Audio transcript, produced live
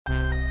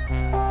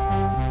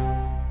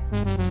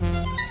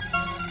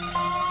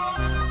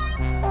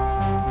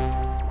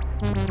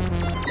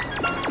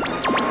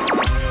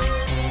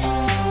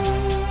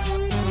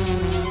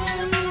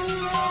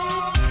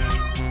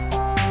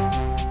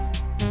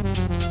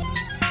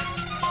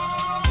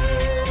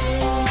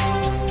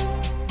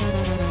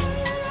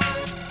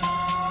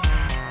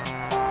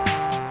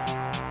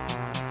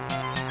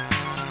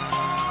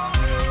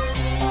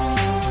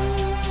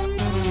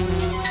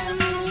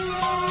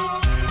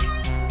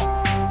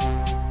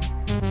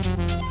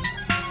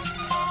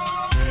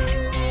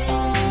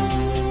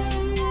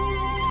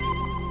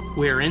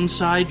We're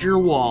inside your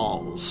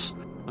walls.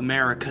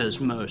 America's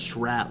most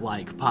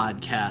rat-like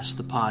podcast,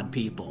 The Pod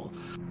People.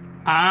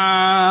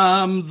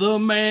 I'm the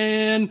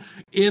man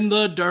in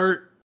the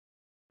dirt.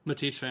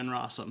 Matisse Van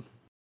Rossum.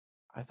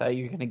 I thought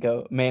you were gonna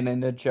go man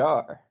in a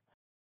jar.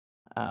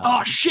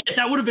 Oh shit,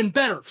 that would have been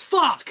better.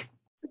 Fuck.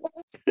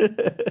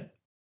 I'm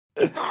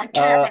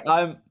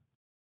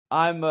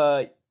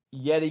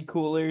Yeti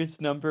Cooler's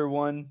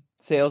 #1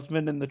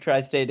 salesman in the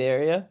tri-state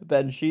area,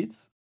 Ben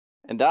Sheets.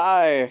 And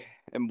I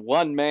am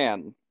one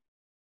man,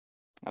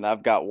 and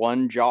I've got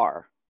one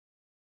jar,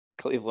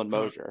 Cleveland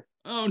Mosier.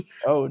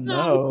 Oh no!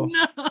 No!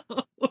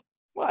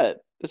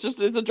 What? It's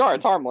a jar.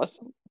 It's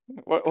harmless.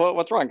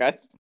 What's wrong,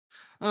 guys?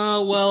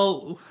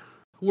 Well,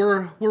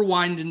 we're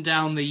winding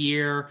down the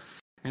year,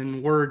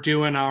 and we're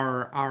doing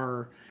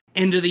our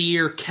end of the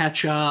year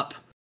catch up.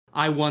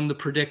 I won the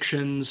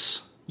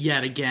predictions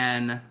yet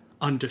again,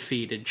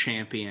 undefeated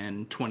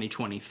champion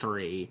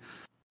 2023.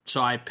 So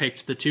I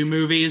picked the two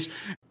movies.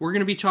 We're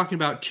going to be talking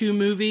about two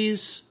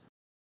movies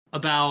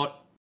about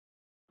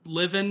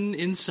living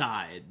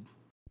inside.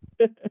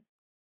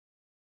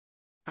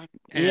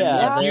 And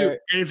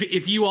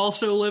if you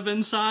also live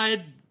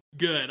inside,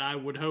 good. I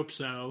would hope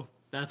so.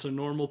 That's a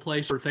normal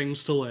place for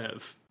things to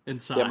live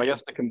inside. Yeah, I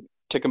guess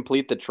to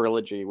complete the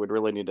trilogy, we'd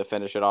really need to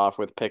finish it off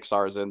with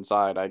Pixar's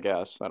Inside, I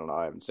guess. I don't know.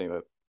 I haven't seen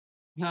it.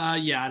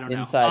 Yeah, I don't know.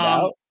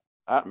 Inside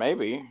Out?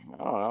 Maybe.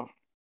 I don't know.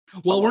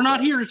 Well, we're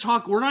not here to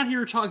talk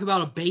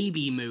about a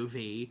baby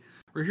movie.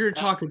 We're here to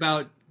talk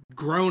about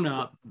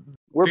grown-up,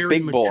 we're very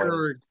big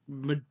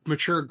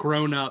mature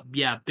grown-up,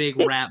 big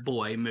rat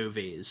boy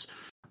movies.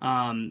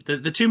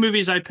 The two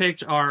movies I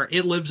picked are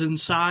It Lives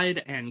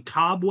Inside and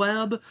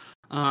Cobweb.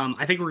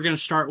 I think we're going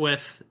to start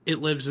with It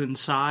Lives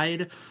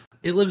Inside.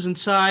 It Lives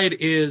Inside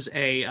is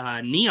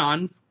a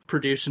Neon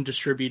produced and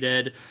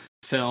distributed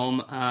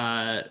film,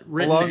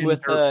 written along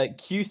with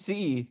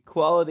QC,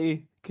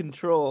 Quality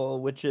Control,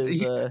 which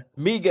is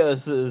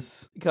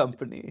Migos'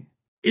 company.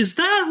 Is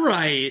that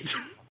right?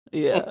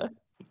 Yeah.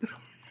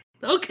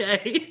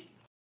 Okay.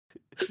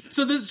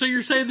 So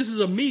you're saying this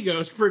is a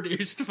Migos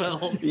produced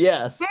film?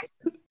 Yes.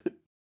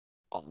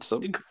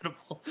 Awesome.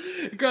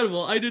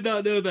 Incredible. I did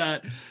not know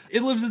that.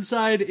 It Lives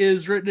Inside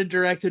is written and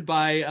directed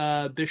by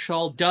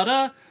Bishal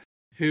Dutta,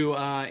 who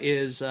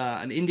is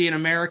an Indian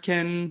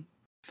American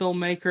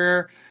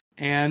filmmaker,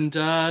 and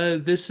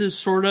this is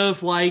sort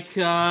of like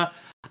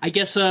I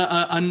guess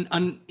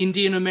an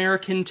Indian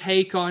American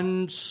take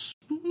on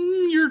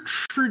your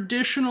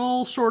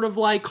traditional sort of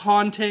like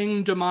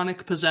haunting,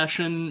 demonic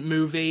possession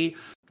movie,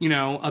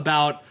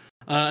 about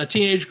a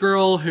teenage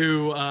girl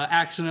who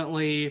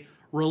accidentally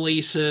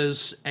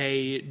releases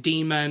a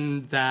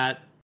demon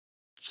that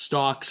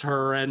stalks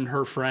her and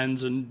her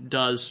friends and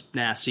does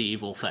nasty,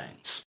 evil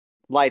things.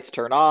 Lights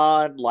turn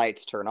on,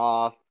 lights turn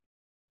off.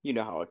 You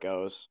know how it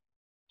goes.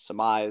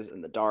 Some eyes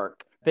in the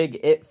dark. Big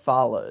It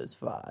Follows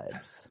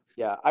vibes.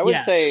 Yeah, I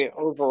would say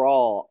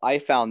overall, I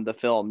found the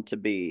film to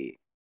be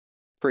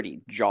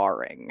pretty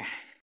jarring.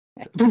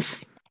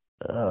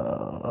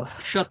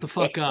 Shut the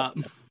fuck up.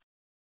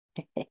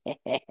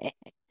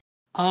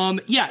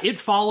 It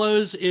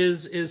Follows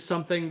is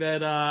something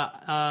that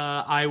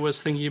I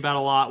was thinking about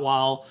a lot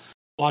while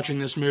watching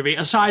this movie.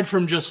 Aside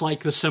from just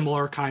like the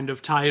similar kind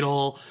of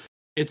title,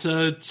 it's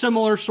a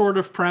similar sort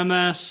of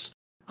premise,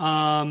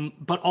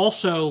 but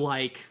also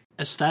like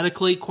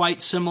aesthetically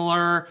quite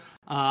similar.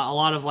 A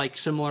lot of like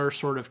similar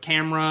sort of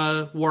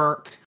camera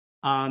work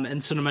and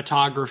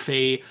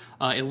cinematography.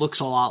 It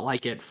looks a lot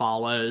like It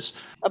Follows.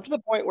 Up to the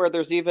point where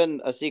there's even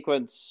a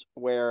sequence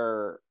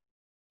where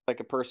like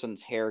a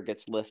person's hair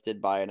gets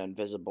lifted by an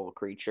invisible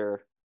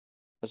creature.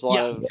 There's a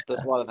lot of that,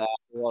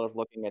 a lot of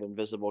looking at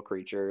invisible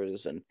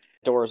creatures and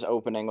doors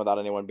opening without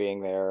anyone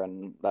being there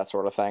and that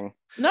sort of thing.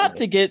 Not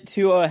to get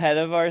too ahead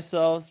of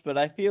ourselves, but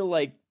I feel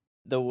like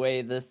the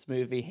way this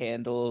movie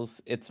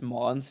handles its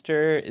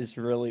monster is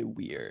really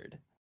weird.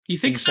 You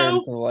think so? In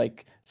terms of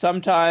like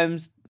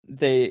sometimes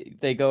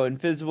they go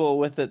invisible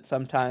with it,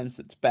 sometimes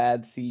it's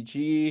bad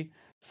CG,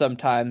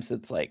 sometimes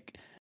it's like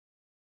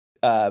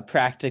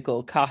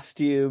practical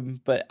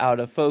costume but out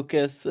of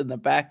focus in the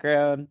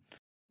background.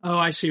 Oh,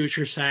 I see what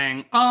you're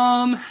saying.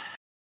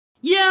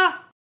 Yeah.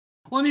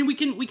 Well, I mean, we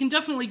can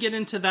definitely get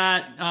into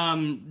that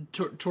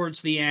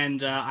towards the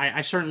end.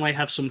 I certainly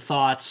have some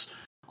thoughts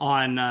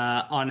on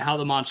how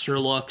the monster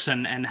looks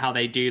and how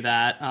they do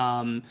that.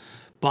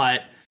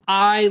 But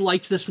I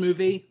liked this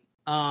movie.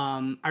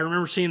 I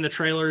remember seeing the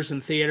trailers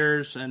in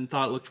theaters and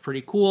thought it looked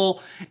pretty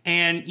cool.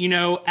 And,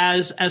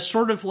 as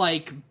sort of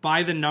like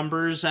by the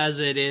numbers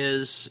as it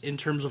is in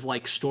terms of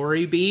like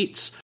story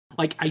beats,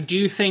 like I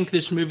do think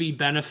this movie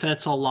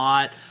benefits a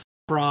lot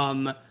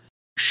from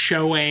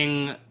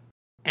showing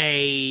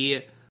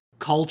a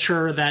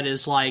culture that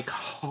is like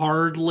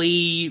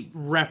hardly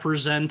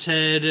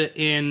represented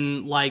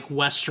in like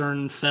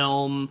Western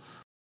film,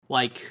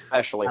 like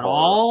especially at horror.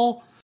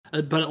 all.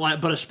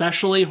 But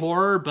especially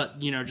horror, but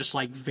just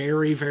like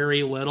very,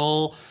 very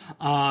little.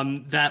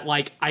 That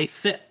like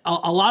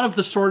a lot of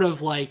the sort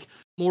of like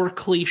more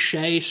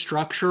cliche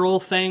structural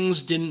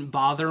things didn't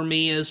bother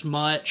me as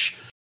much,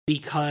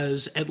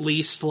 because at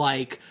least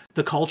like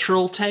the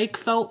cultural take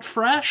felt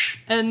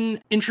fresh and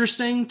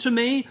interesting to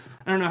me.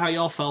 I don't know how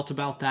y'all felt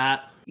about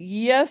that.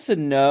 Yes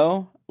and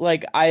no.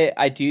 Like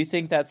I do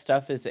think that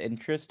stuff is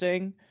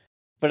interesting,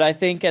 but I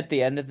think at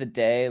the end of the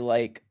day,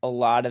 like a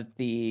lot of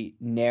the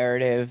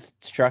narrative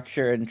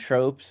structure and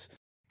tropes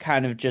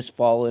kind of just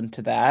fall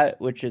into that,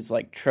 which is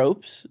like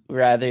tropes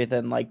rather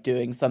than like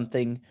doing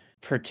something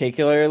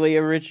particularly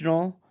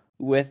original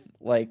with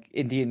like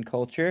Indian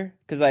culture.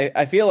 Because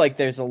I feel like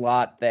there's a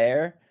lot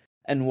there,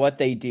 and what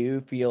they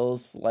do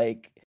feels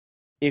like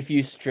if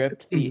you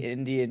stripped the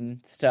Indian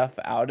stuff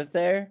out of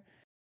there,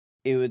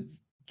 it would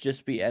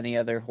just be any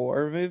other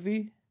horror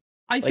movie.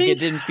 I Like think it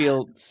didn't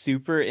feel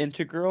super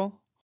integral.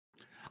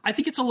 I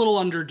think it's a little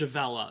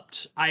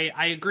underdeveloped. I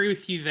agree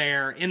with you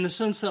there, in the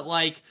sense that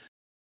like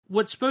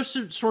what's supposed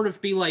to sort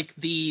of be like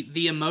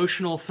the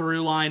emotional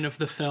through line of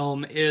the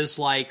film is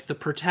like the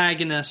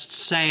protagonist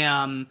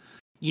Sam,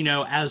 you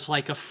know, as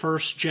like a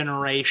first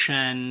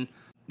generation,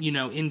 you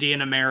know,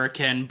 Indian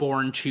American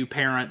born to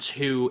parents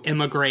who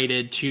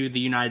immigrated to the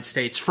United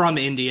States from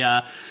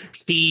India.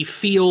 She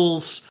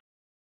feels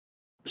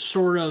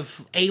sort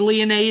of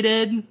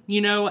alienated,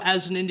 you know,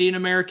 as an Indian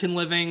American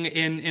living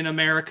in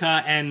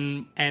America,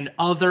 and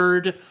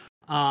othered,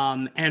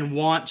 and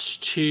wants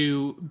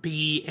to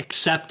be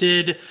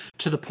accepted,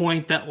 to the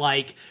point that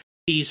like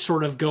she's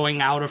sort of going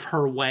out of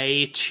her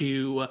way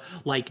to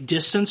like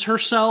distance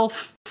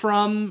herself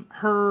from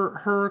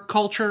her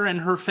culture and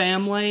her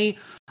family.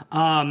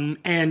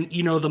 And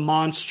you know, the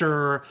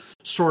monster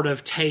sort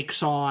of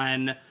takes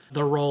on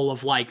the role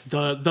of like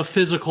the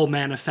physical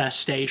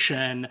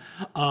manifestation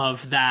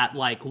of that,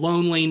 like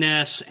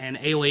loneliness and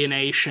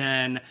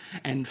alienation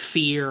and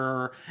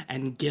fear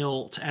and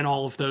guilt and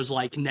all of those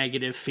like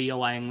negative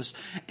feelings.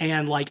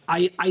 And like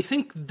I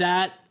think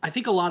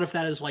a lot of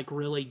that is like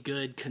really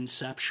good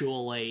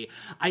conceptually.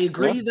 I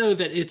agree though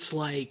that it's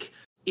like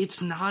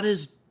it's not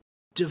as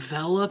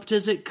developed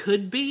as it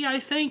could be.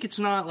 I think it's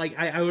not like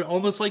I would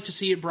almost like to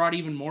see it brought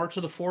even more to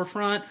the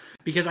forefront,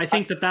 because I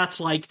think that's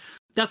like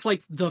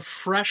the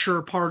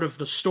fresher part of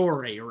the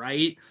story,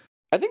 right?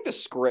 I think the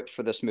script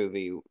for this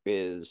movie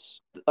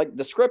is like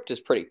the script is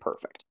pretty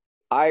perfect.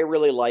 I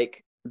really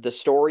like the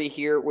story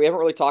here. We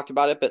haven't really talked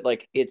about it, but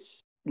like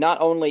it's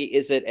not only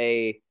is it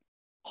a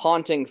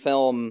haunting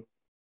film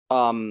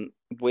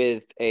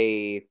with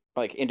a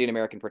like Indian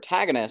American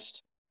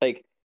protagonist,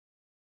 like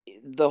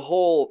the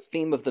whole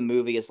theme of the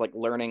movie is like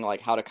learning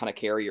like how to kind of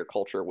carry your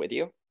culture with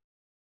you.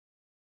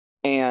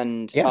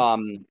 And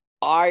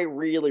I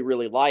really,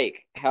 really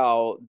like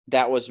how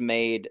that was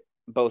made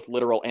both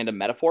literal and a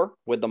metaphor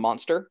with the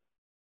monster.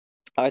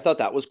 I thought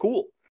that was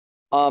cool.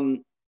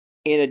 In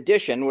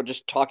addition, we're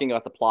just talking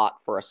about the plot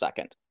for a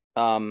second.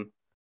 Not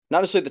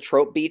necessarily the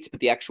trope beats, but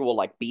the actual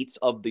like beats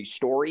of the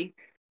story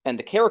and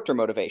the character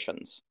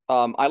motivations.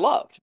 I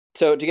loved.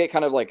 So to get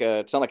kind of like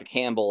sound like a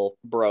Campbell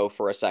bro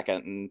for a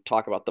second and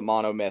talk about the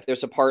monomyth,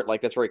 there's a part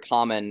like that's very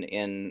common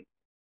in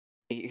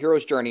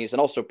heroes' journeys and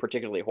also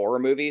particularly horror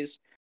movies,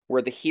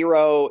 where the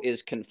hero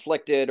is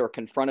conflicted or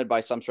confronted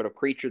by some sort of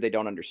creature they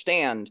don't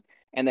understand,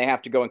 and they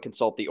have to go and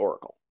consult the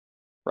Oracle,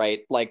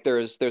 right? Like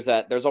there's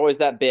always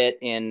that bit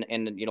in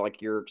you know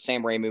like your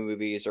Sam Raimi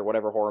movies or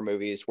whatever horror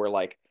movies where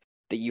like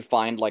that you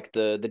find like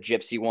the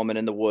gypsy woman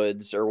in the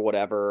woods or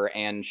whatever,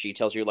 and she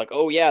tells you like,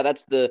 oh yeah,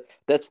 that's the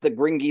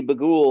Gringy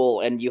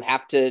Bagul, and you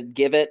have to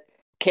give it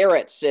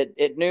carrots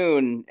at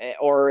noon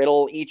or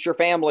it'll eat your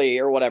family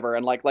or whatever,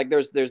 and like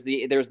there's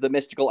the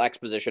mystical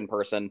exposition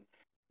person.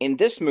 In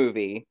this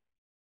movie,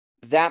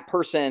 that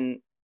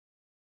person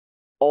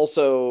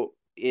also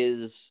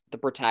is the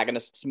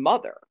protagonist's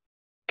mother.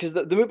 Because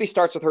the movie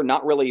starts with her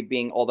not really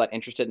being all that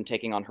interested in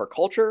taking on her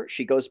culture.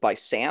 She goes by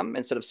Sam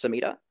instead of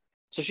Samita.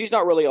 So she's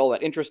not really all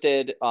that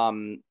interested.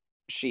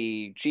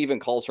 She even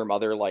calls her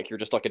mother like, you're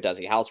just like a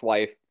Desi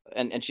housewife.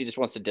 And she just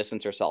wants to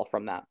distance herself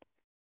from that.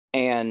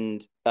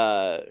 And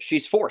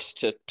she's forced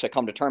to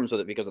come to terms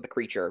with it because of the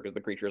creature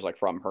is like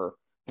from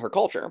her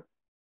culture.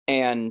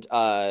 And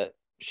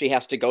she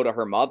has to go to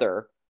her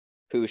mother,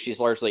 who she's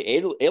largely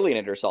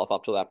alienated herself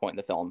up to that point in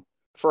the film,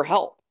 for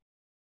help.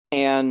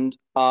 And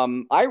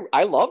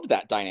I loved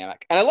that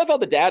dynamic. And I love how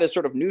the dad is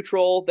sort of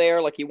neutral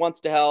there, like he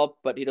wants to help,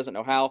 but he doesn't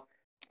know how.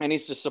 And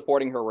he's just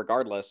supporting her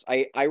regardless.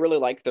 I really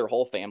liked their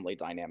whole family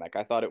dynamic.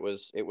 I thought it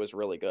was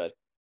really good.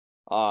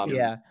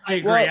 Yeah, I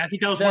agree. well, I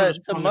think that was one of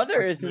the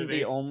mother isn't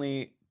the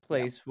only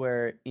place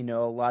where, you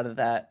know, a lot of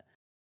that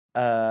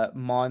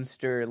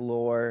monster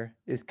lore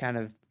is kind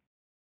of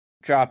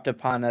dropped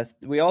upon us.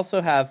 We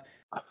also have,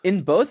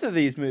 in both of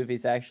these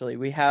movies, actually,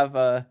 we have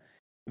a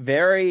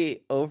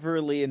very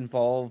overly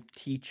involved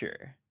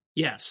teacher.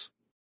 Yes.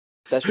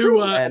 That's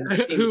true.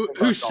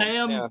 Who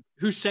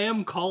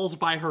Sam calls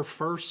by her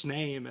first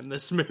name in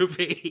this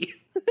movie.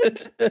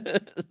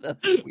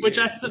 That's which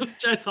I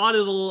thought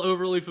is a little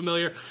overly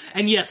familiar.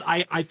 And yes,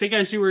 I think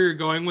I see where you're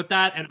going with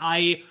that. And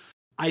I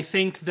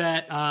think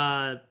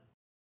that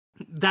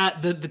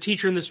that the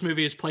teacher in this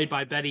movie is played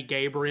by Betty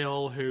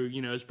Gabriel, who,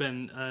 you know, has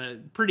been a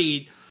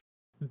pretty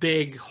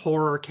big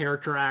horror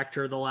character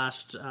actor the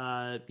last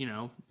you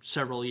know,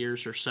 several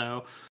years or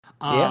so.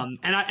 And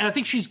I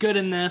think she's good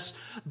in this,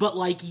 but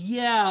like,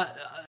 yeah,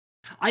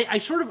 I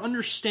sort of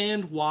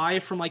understand why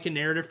from like a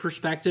narrative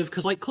perspective,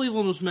 because like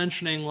Cleveland was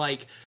mentioning,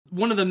 like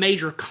one of the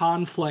major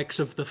conflicts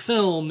of the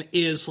film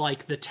is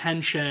like the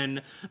tension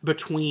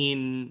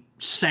between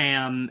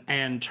Sam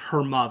and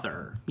her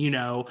mother. You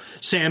know,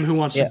 Sam, who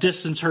wants to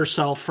distance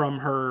herself from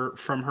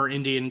her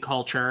Indian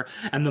culture,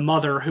 and the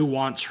mother who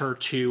wants her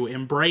to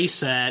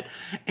embrace it.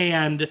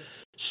 And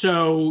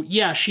so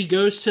yeah, she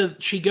goes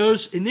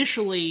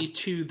initially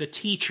to the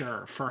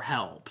teacher for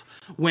help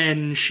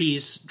when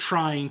she's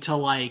trying to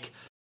like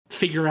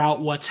figure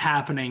out what's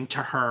happening to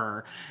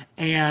her.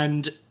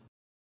 And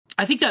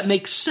I think that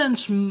makes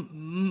sense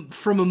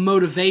from a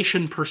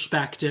motivation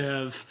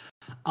perspective.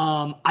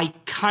 I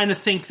kind of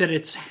think that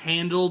it's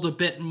handled a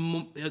bit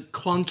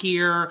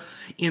clunkier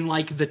in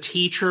like the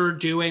teacher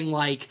doing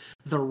like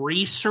the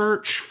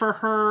research for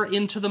her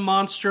into the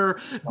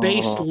monster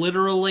based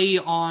literally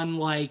on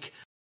like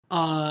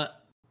a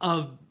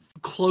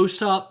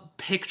close-up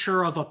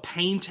picture of a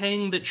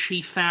painting that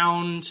she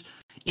found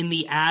in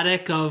the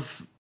attic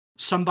of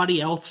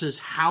somebody else's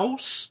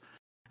house.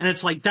 And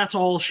it's like, that's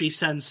all she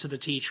sends to the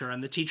teacher,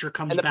 and the teacher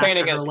comes back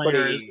to her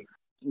later. Pretty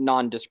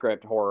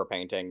nondescript horror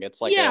painting. It's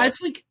like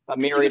it's like a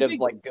myriad of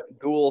like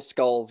ghoul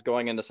skulls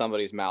going into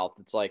somebody's mouth.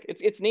 It's like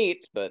it's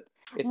neat, but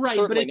it's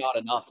certainly not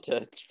enough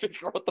to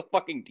figure out what the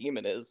fucking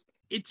demon is.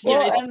 It's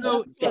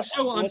it's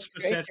so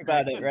unspecific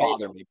about it,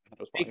 right?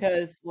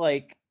 Because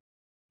like,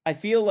 I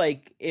feel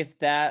like if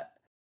that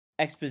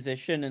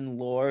exposition and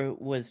lore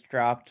was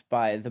dropped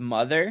by the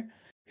mother,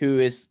 who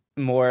is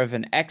more of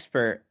an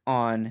expert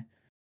on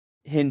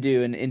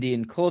Hindu and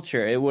Indian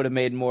culture, it would have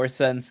made more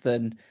sense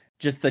than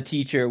just the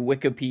teacher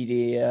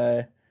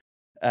Wikipedia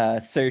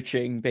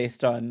searching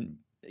based on,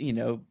 you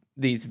know,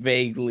 these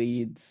vague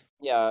leads.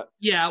 Yeah.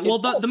 Well,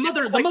 the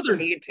mother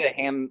need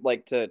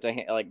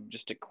to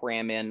just to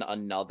cram in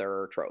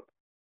another trope.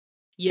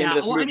 Yeah, into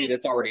this movie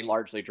that's already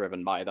largely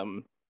driven by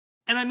them.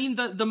 And I mean,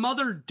 the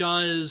mother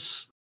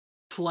does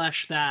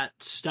flesh that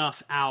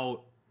stuff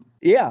out.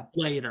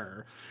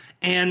 Later,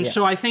 and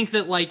so I think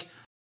that like.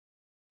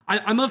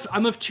 I'm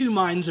of two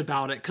minds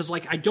about it, because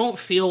like I don't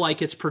feel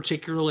like it's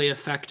particularly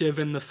effective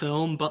in the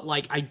film, but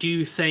like I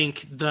do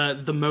think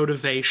the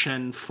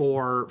motivation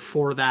for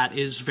that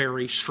is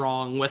very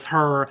strong, with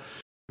her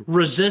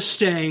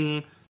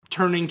resisting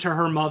turning to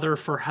her mother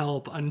for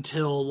help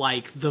until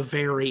like the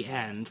very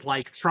end,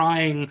 like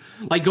trying,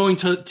 like going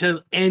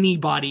to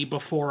anybody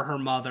before her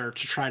mother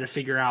to try to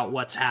figure out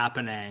what's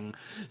happening.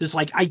 It's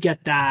like, I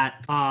get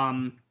that.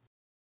 I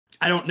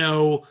don't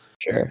know.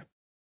 Sure.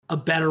 A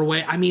better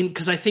way. I mean,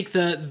 because I think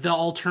the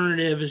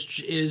alternative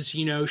is,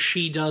 you know,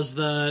 she does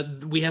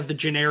we have the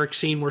generic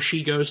scene where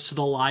she goes to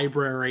the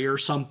library or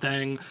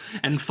something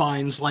and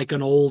finds like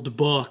an old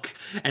book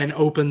and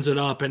opens it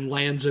up and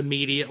lands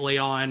immediately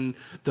on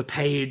the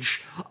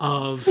page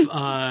of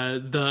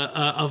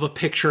of a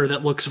picture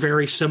that looks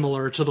very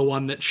similar to the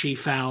one that she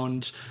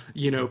found,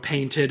 you know,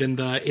 painted in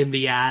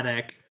the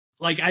attic.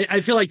 Like I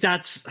feel like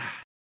that's.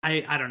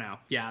 I don't know.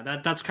 Yeah,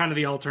 that's kind of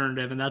the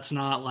alternative, and that's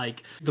not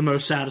like the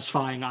most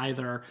satisfying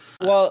either.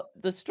 Well,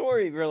 the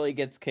story really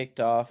gets kicked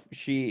off.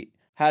 She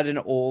had an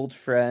old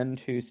friend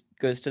who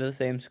goes to the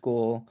same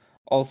school,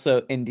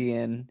 also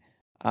Indian.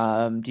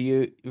 Do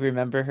you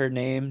remember her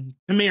name?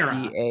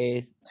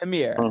 Tamira.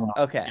 Tamira.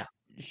 Okay. Yeah.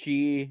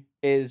 She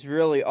is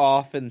really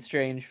off and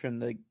strange from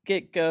the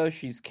get-go.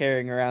 She's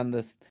carrying around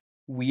this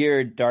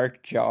weird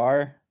dark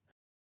jar.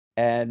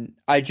 And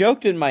I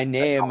joked in my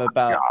name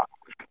about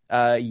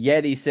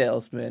Yeti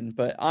salesman,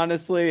 but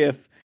honestly,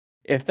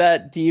 if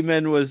that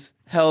demon was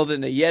held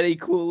in a Yeti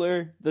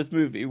cooler, this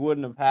movie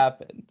wouldn't have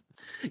happened.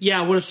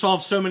 Yeah, it would have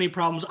solved so many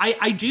problems.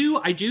 I do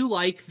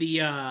like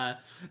the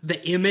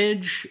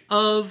image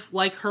of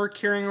like her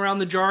carrying around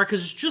the jar,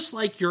 because it's just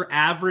like your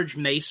average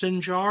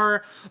mason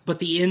jar, but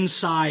the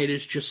inside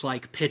is just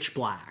like pitch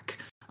black.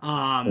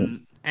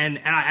 And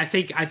I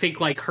think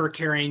like her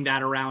carrying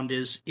that around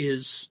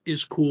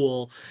is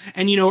cool.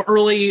 And you know,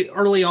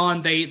 early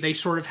on they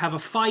sort of have a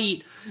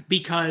fight,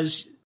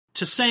 because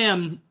to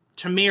Sam,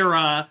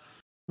 Tamira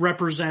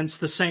represents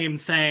the same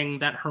thing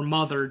that her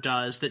mother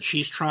does, that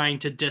she's trying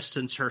to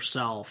distance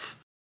herself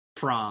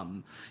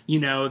from.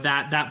 You know,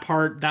 that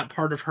part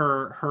of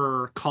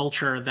her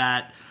culture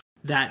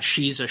that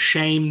she's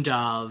ashamed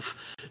of.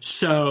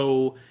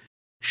 So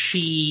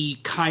she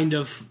kind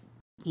of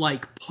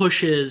like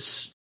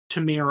pushes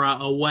Tamira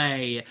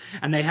away,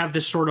 and they have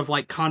this sort of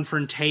like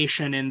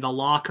confrontation in the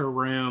locker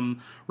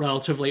room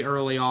relatively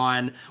early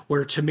on,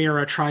 where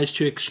Tamira tries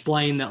to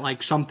explain that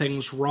like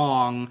something's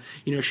wrong.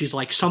 You know, she's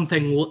like,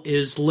 something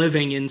is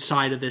living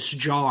inside of this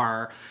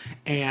jar,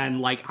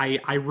 and like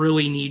I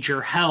really need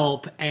your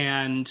help.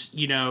 And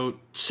you know,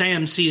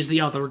 Sam sees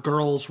the other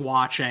girls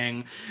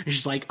watching, and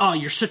she's like, oh,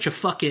 you're such a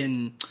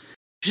fucking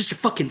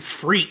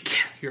freak,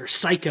 you're a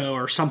psycho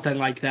or something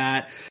like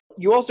that.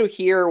 you also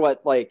hear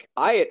what like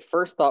I at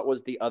first thought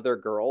was the other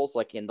girls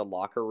like in the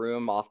locker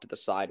room off to the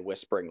side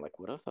whispering like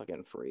what a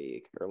fucking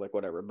freak or like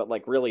whatever, but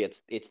like really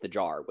it's the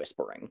jar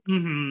whispering.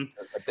 Mm-hmm.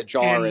 Like the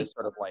jar And is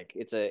sort of like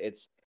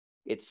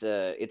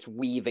it's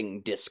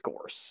weaving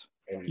discourse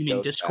in you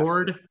mean Ghost fashion.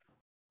 Discord?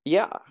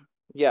 Yeah,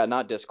 yeah,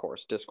 not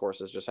discourse.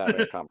 Discourse is just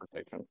having a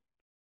conversation.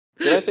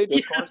 Did I say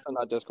discourse and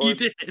not Discord?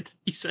 You did.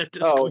 You said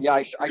Oh Discord.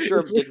 yeah, I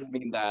sure didn't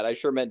mean that. I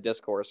sure meant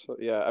discourse.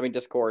 Yeah, I mean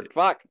Discord.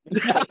 Fuck.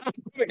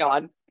 Moving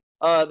on.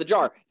 The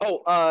jar.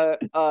 Also,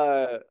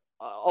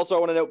 I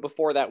want to note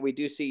before that we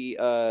do see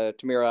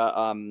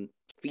Tamira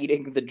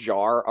feeding the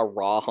jar a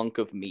raw hunk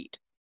of meat.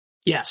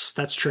 Yes,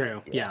 that's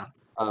true. Yeah.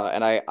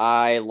 And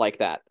I like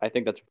that. I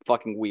think that's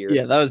fucking weird.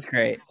 Yeah, that was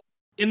great.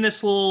 In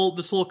this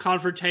little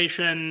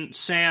confrontation,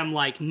 Sam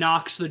like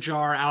knocks the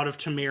jar out of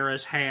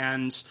Tamira's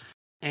hands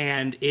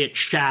and it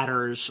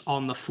shatters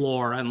on the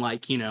floor, and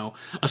like, you know,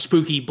 a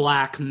spooky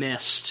black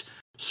mist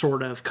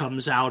sort of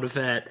comes out of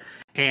it.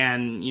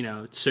 And, you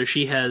know, so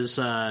she has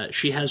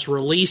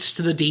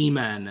released the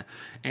demon,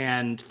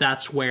 and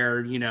that's where,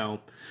 you know,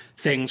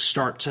 things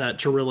start to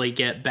really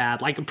get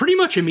bad. Like pretty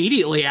much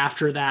immediately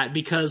after that,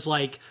 because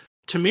like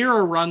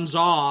Tamira runs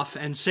off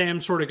and Sam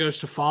sort of goes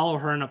to follow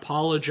her and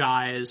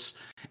apologize.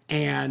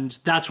 And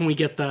that's when we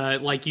get the,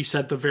 like you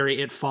said, the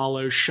very It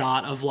Follows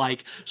shot of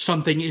like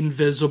something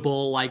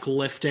invisible, like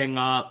lifting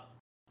up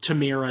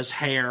Tamira's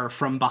hair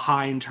from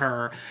behind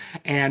her,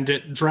 and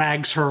it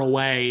drags her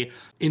away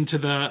into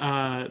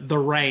the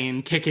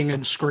rain, kicking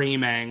and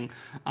screaming.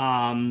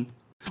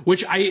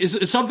 Which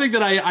is something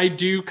that I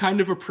do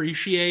kind of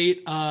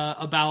appreciate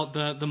about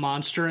the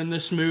monster in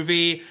this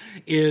movie,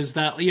 is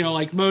that, you know,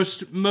 like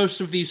most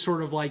of these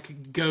sort of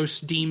like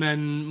ghost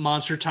demon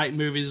monster type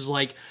movies,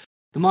 like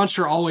the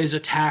monster always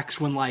attacks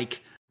when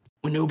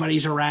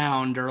nobody's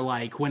around or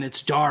like when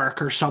it's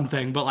dark or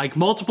something. But like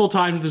multiple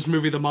times in this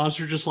movie, the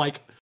monster just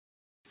like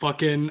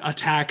fucking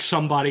attacks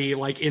somebody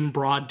like in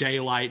broad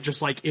daylight,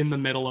 just like in the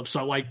middle of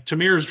like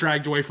Tamira's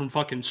dragged away from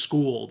fucking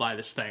school by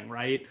this thing,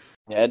 right?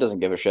 Yeah, it doesn't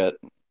give a shit.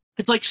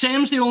 It's like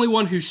Sam's the only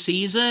one who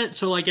sees it,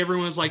 so like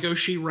everyone's like, "Oh,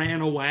 she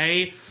ran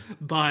away."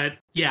 But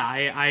yeah,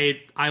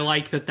 I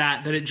like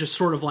that it just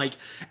sort of like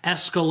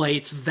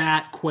escalates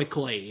that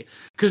quickly.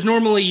 Because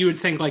normally you would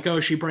think like, "Oh,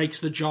 she breaks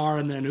the jar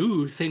and then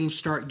ooh, things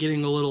start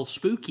getting a little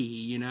spooky,"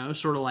 you know,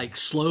 sort of like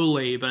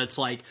slowly. But it's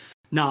like,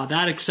 nah,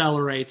 that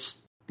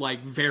accelerates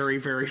like very,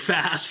 very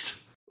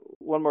fast.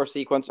 One more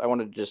sequence I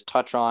wanted to just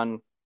touch on.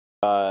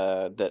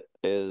 That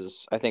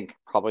is, I think,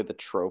 probably the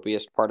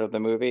tropiest part of the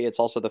movie. It's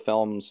also the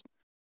film's,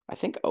 I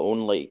think,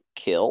 only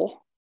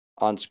kill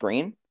on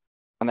screen,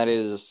 and that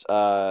is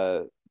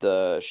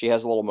she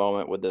has a little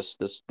moment with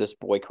this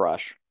boy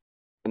crush,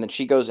 and then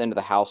she goes into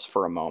the house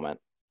for a moment,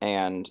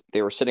 and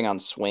they were sitting on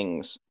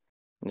swings,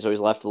 and so he's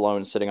left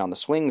alone sitting on the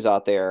swings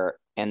out there,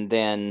 and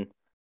then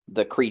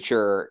the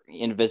creature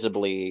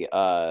invisibly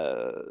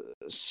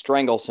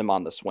strangles him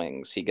on the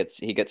swings. He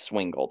gets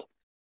swangled.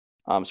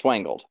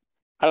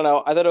 I don't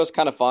know. I thought it was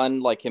kind of fun,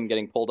 like him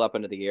getting pulled up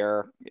into the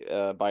air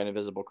by an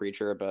invisible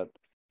creature, but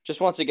just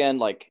once again,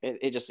 like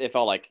it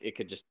felt like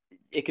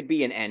it could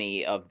be in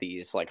any of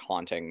these like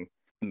haunting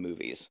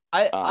movies.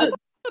 I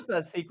thought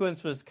that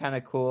sequence was kind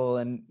of cool,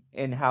 and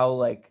in how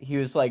like he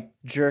was like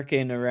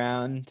jerking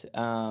around.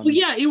 Well,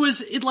 yeah,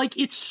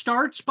 it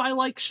starts by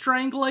like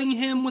strangling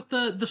him with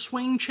the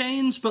swing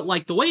chains, but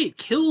like the way it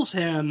kills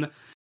him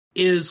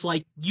is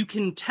like you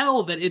can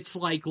tell that it's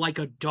like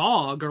a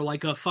dog or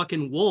like a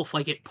fucking wolf.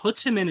 Like it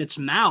puts him in its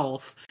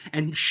mouth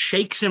and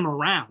shakes him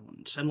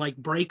around and like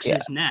breaks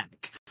his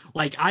neck.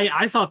 Like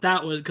I thought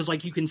that was because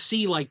like you can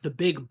see like the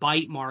big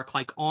bite mark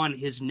like on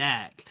his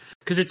neck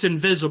because it's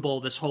invisible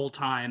this whole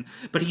time,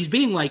 but he's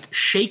being like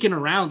shaken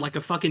around like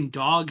a fucking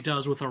dog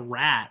does with a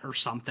rat or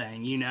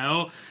something, you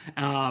know.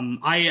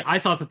 I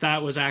thought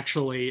that was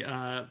actually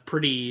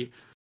pretty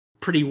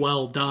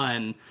well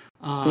done.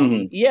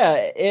 Yeah,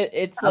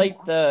 it's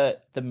like the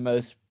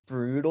most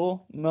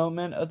brutal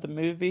moment of the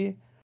movie.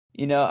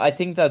 You know, I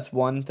think that's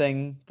one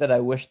thing that I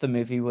wish the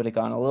movie would have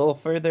gone a little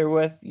further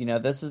with. You know,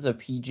 this is a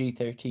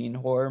PG-13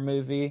 horror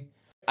movie.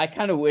 I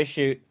kind of wish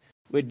it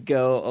would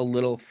go a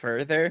little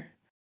further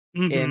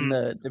in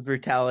the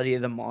brutality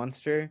of the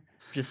monster,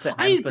 just to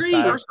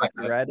emphasize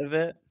the threat of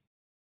it.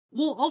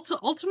 Well,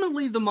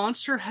 ultimately, the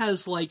monster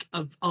has like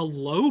a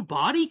low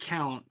body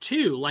count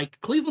too.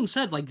 Like Cleveland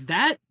said, like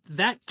that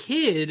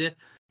kid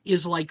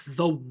is like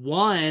the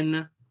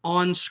one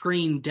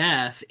on-screen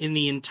death in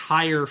the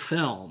entire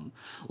film.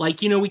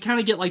 Like, you know, we kind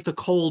of get like the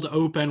cold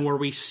open where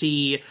we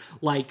see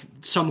like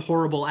some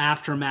horrible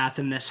aftermath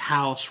in this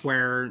house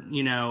where,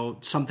 you know,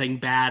 something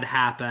bad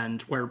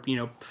happened, where, you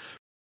know,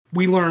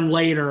 we learn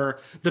later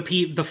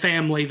the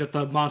family that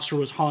the monster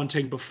was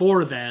haunting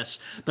before this,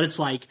 but it's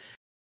like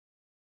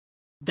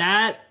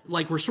that,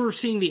 like we're sort of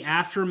seeing the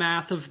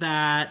aftermath of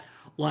that.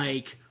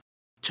 Like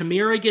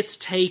Tamira gets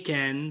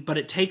taken, but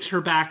it takes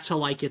her back to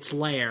like its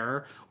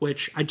lair,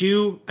 which I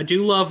do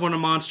love when a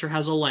monster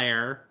has a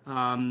lair.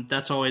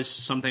 That's always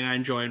something I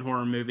enjoy in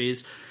horror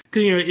movies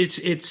because, you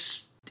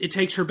know, it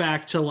takes her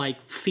back to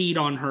like feed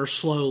on her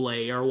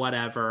slowly or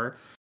whatever.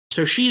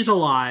 So she's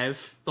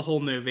alive the whole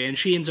movie, and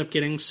she ends up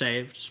getting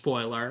saved.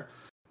 Spoiler,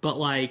 but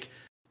like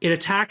it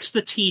attacks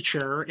the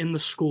teacher in the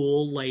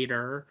school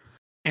later,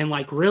 and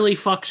like really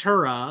fucks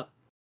her up,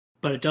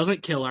 but it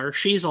doesn't kill her.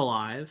 She's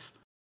alive.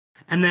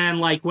 And then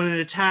like when it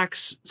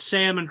attacks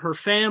Sam and her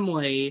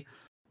family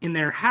in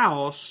their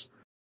house,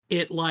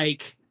 it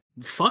like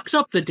fucks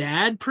up the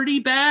dad pretty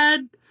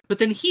bad, but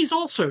then he's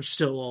also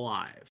still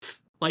alive.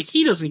 Like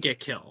he doesn't get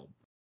killed.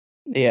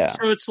 Yeah.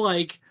 So it's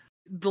like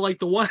the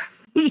one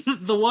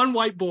the one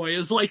white boy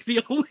is like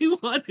the only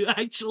one who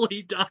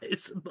actually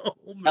dies in the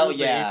whole movie. Hell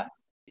yeah.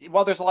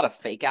 While there's a lot of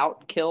fake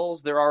out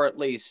kills, there are at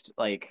least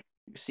like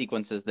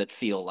sequences that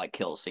feel like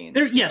kill scenes.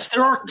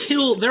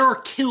 There are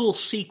kill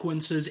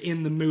sequences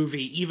in the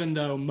movie, even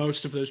though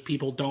most of those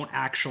people don't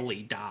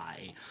actually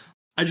die.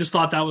 I just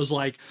thought that was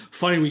like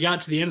funny. We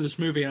got to the end of this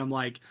movie, and I'm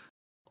like,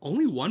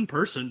 only one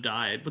person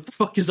died. What the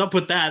fuck is up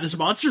with that? This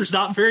monster's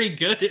not very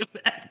good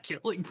at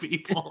killing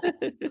people.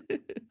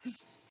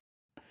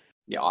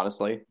 Yeah,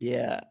 honestly.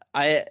 Yeah,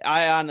 I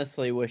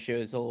honestly wish it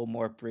was a little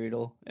more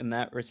brutal in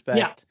that respect.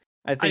 Yeah,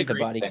 I think the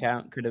agree. body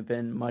count could have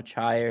been much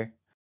higher.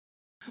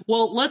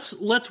 Well, let's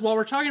while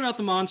we're talking about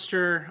the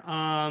monster,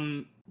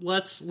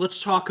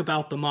 let's talk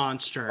about the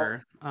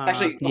monster.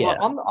 Actually, yeah.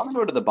 on the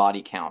note of the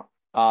body count,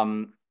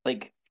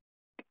 like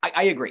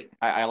I agree.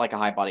 I like a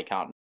high body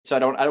count. So I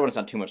don't want to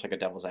sound too much like a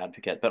devil's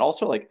advocate, but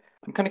also like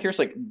I'm kind of curious.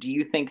 Like, do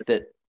you think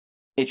that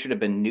it should have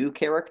been new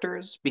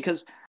characters?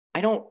 Because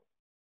I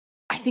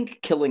think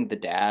killing the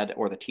dad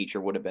or the teacher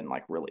would have been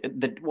like really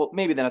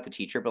maybe not the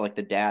teacher, but like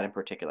the dad in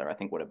particular, I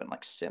think would have been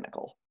like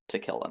cynical to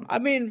kill him. I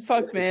mean,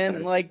 fuck,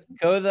 man, like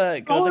go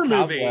the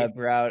Cobweb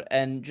route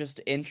and just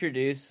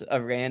introduce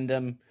a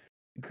random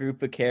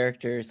group of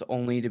characters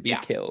only to be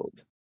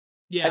killed.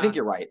 Yeah, I think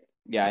you're right.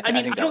 Yeah, I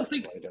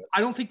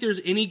don't think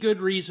there's any good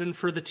reason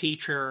for the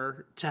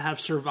teacher to have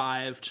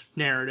survived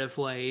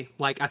narratively.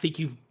 Like, I think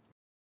you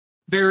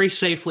very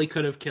safely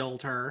could have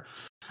killed her.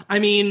 I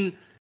mean,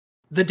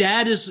 the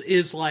dad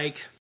is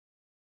like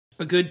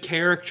a good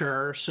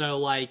character, so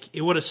like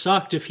it would have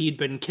sucked if he'd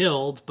been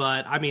killed.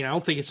 But I mean, I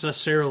don't think it's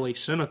necessarily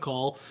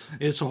cynical.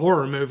 It's a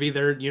horror movie.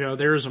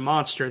 There's a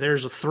monster.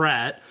 There's a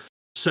threat.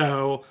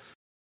 So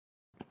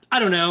I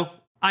don't know.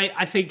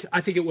 I think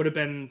it would have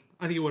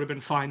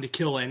been fine to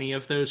kill any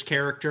of those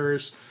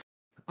characters,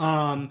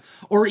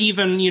 or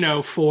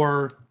even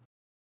for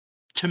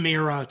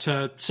Tamira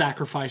to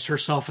sacrifice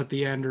herself at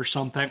the end or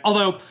something.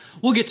 Although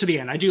we'll get to the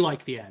end. I do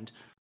like the end.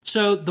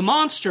 So the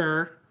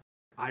monster,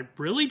 I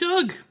really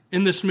dug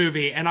in this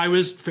movie, and I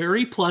was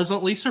very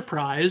pleasantly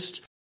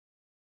surprised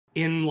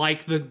in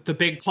like the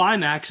big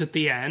climax at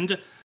the end,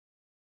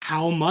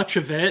 how much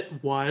of it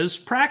was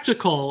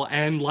practical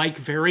and like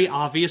very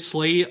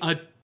obviously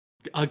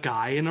a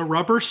guy in a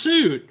rubber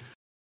suit.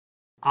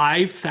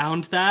 I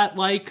found that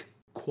like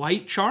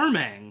quite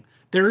charming.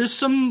 There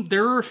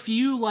are a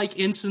few like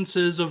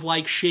instances of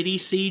like shitty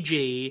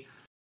CG,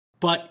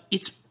 but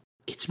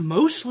it's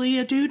mostly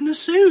a dude in a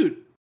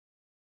suit.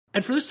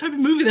 And for this type of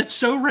movie, that's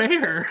so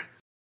rare.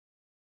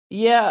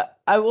 Yeah,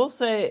 I will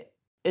say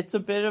it's a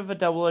bit of a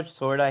double-edged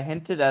sword. I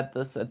hinted at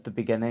this at the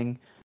beginning,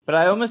 but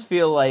I almost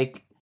feel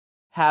like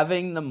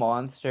having the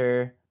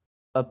monster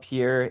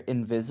appear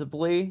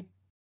invisibly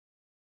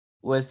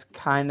was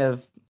kind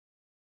of,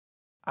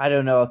 I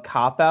don't know, a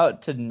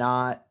cop-out to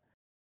not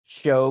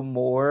show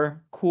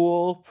more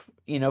cool,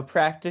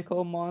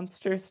 practical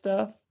monster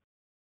stuff.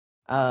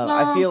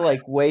 I feel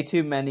like way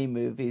too many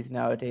movies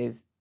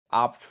nowadays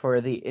opt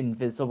for the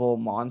invisible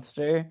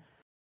monster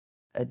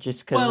just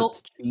because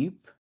it's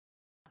cheap.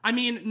 I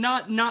mean,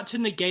 not to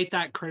negate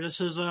that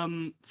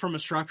criticism from a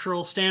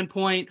structural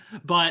standpoint,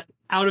 but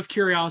out of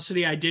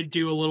curiosity, I did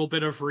do a little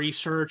bit of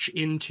research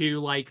into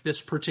like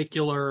this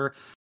particular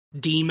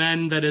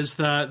demon that is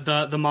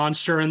the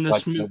monster in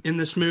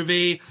this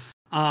movie,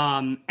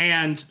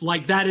 and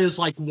like that is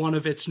like one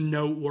of its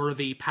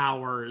noteworthy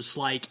powers,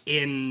 like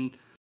in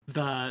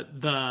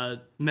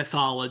the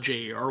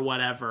mythology or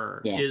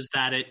whatever, is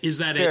that it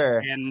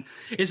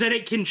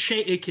can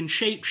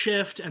shape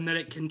shift and that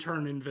it can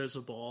turn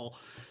invisible.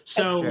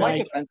 So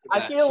like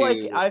I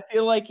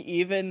feel like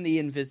even the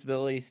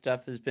invisibility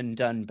stuff has been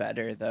done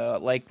better though.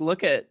 Like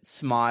look at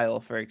Smile,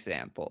 for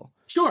example.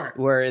 Sure.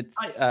 Where it's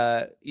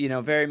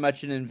very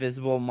much an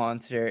invisible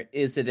monster.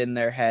 Is it in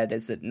their head?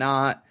 Is it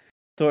not?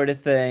 Sort of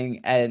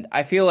thing. And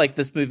I feel like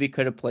this movie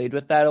could have played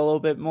with that a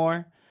little bit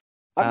more.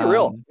 I'll be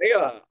real.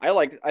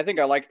 I think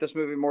I liked this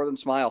movie more than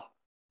Smile.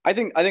 I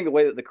think the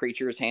way that the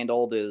creature is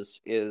handled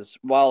is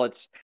while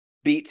it's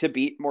beat to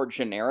beat more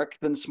generic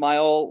than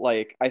Smile,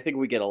 like I think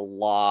we get a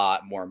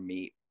lot more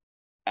meat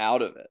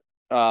out of it.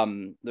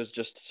 There's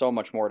just so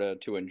much more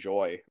to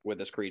enjoy with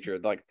this creature.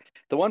 Like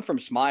the one from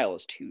Smile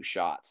is 2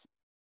 shots.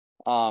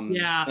 I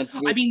mean,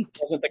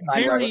 wasn't the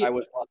kind where I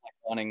was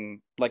wanting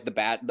like the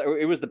bad.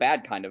 It was the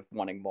bad kind of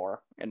wanting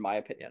more, in my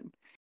opinion.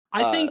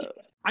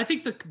 I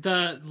think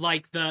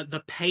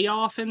the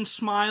payoff in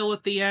Smile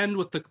at the end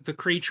with the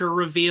creature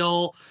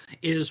reveal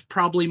is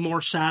probably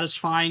more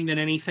satisfying than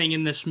anything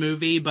in this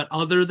movie. But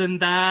other than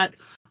that,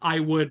 I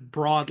would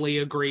broadly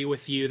agree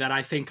with you that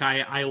I think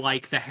I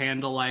like the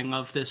handling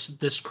of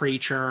this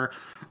creature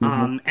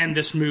and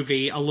this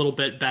movie a little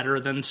bit better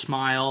than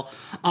Smile.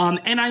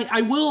 And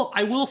I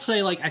will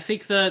say, like, I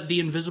think the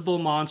invisible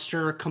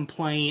monster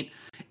complaint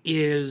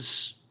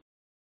is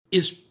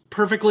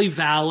perfectly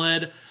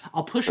valid.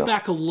 I'll push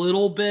back a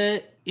little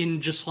bit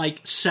in just like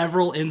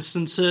several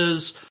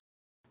instances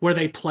where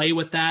they play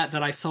with that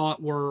I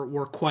thought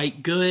were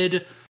quite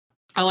good.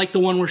 I like the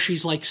one where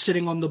she's like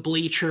sitting on the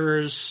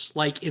bleachers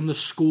like in the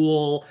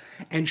school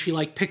and she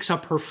like picks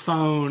up her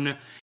phone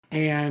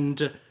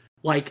and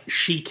like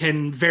she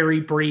can very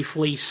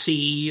briefly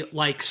see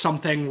like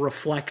something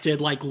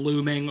reflected like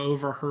looming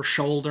over her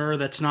shoulder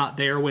that's not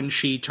there when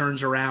she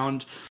turns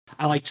around.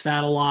 I liked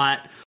that a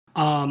lot.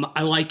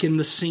 I like in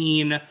the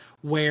scene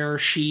where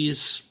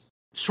she's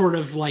sort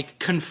of like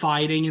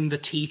confiding in the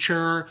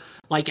teacher,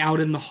 like out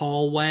in the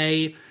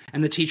hallway,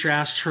 and the teacher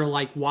asks her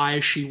like, why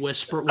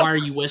are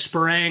you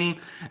whispering?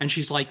 And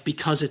she's like,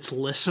 because it's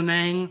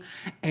listening.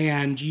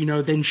 And, you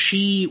know, then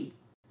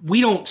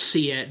we don't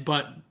see it,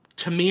 but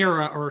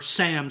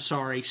Sam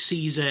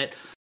sees it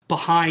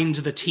behind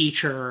the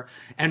teacher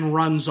and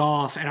runs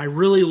off. And I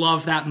really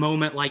love that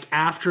moment, like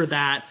after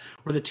that,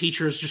 where the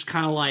teacher is just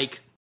kind of like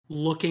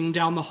looking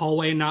down the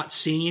hallway, not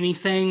seeing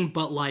anything,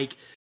 but like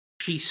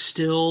she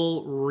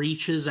still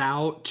reaches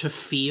out to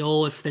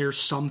feel if there's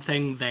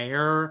something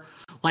there.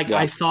 Like, yeah.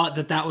 I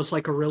thought that was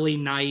like a really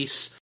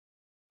nice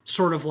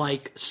sort of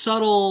like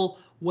subtle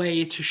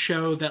way to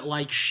show that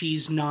like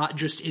she's not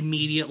just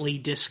immediately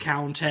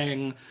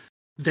discounting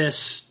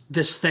this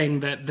thing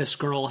that this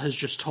girl has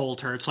just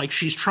told her. It's like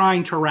she's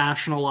trying to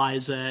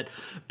rationalize it,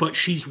 but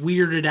she's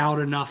weirded out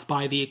enough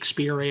by the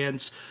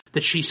experience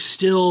that she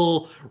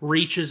still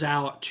reaches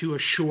out to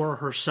assure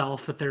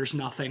herself that there's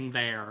nothing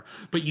there.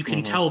 But you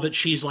can tell that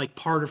she's like,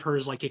 part of her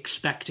is like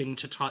expecting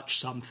to touch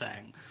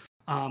something.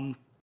 I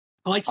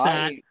liked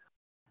that.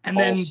 And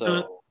then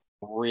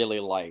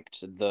really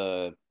liked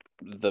the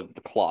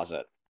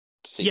closet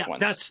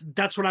sequence. Yeah,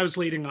 that's what I was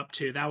leading up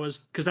to. That was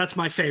because that's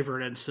my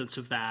favorite instance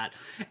of that,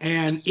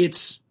 and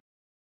it's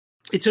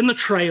in the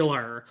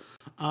trailer,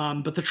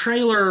 but the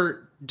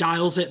trailer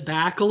dials it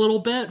back a little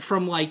bit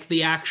from like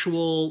the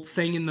actual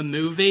thing in the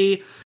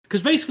movie.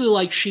 Because basically,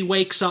 like, she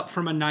wakes up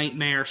from a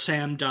nightmare,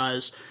 Sam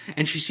does,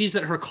 and she sees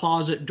that her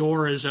closet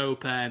door is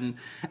open,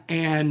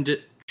 and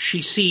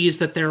she sees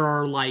that there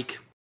are like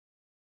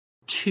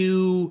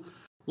two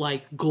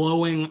like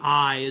glowing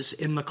eyes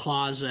in the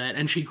closet,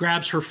 and she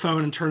grabs her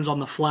phone and turns on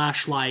the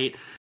flashlight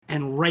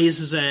and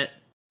raises it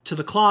to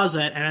the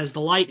closet, and as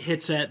the light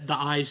hits it, the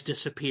eyes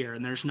disappear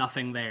and there's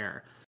nothing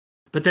there.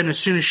 But then as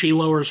soon as she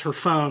lowers her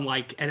phone,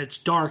 like, and it's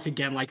dark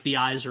again, like the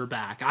eyes are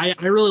back. I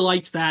really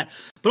liked that.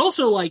 But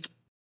also, like,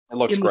 it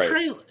looks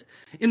great.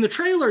 In the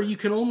trailer you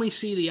can only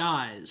see the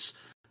eyes,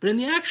 but in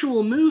the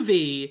actual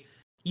movie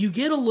you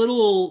get a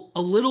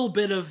little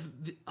bit of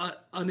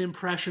an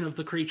impression of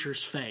the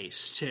creature's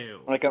face too,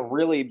 like a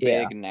really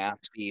big,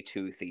 nasty,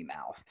 toothy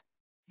mouth.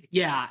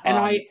 Yeah, and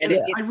I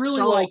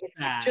really like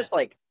that. Just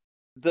like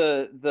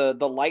the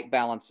light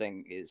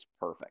balancing is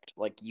perfect.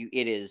 Like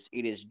it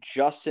is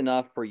just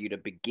enough for you to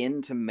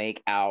begin to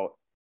make out,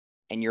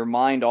 and your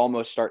mind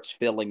almost starts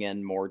filling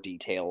in more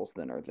details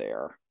than are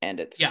there, and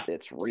it's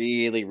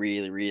really,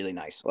 really, really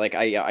nice. Like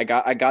I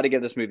got to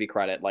give this movie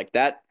credit. Like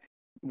that.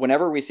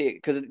 Whenever we see it,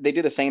 because they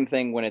do the same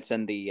thing when it's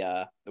in the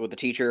with the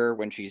teacher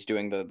when she's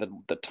doing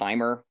the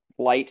timer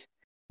light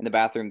in the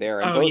bathroom there,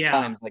 and both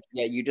times, like,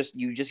 you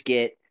just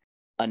get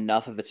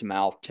enough of its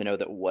mouth to know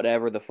that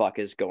whatever the fuck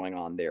is going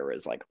on there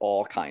is like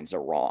all kinds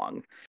of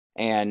wrong,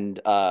 and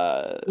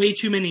way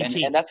too many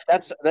teeth. And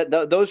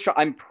those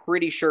I'm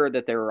pretty sure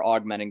that they're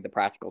augmenting the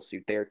practical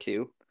suit there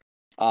too.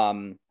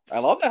 I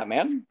love that,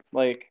 man.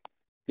 Like.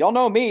 Y'all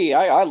know me.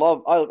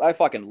 I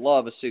fucking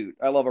love a suit.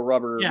 I love a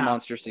rubber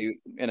monster suit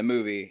in a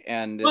movie,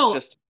 and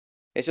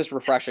it's just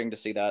refreshing to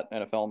see that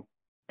in a film.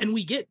 And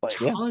we get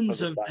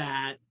tons of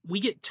that.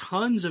 We get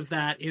tons of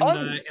that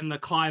in the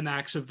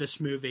climax of this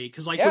movie,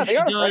 because like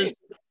when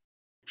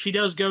she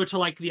does go to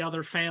like the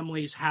other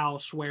family's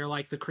house where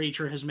like the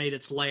creature has made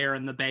its lair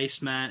in the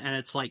basement, and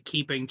it's like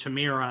keeping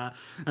Tamira.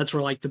 That's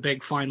where like the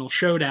big final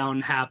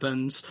showdown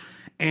happens,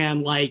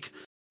 and like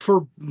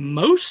for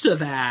most of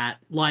that,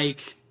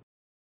 like.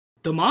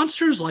 The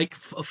monster's like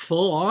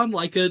full on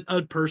like a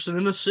person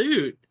in a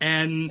suit,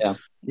 and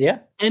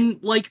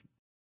and like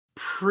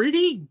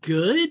pretty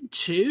good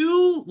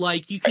too.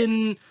 Like you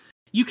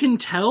can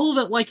tell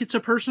that like it's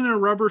a person in a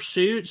rubber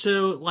suit.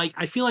 So like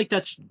I feel like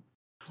that's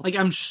like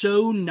I'm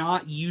so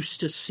not used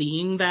to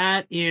seeing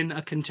that in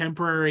a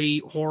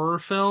contemporary horror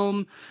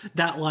film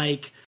that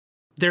like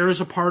there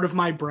is a part of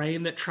my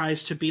brain that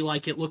tries to be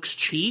like it looks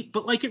cheap,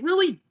 but like it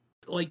really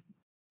like.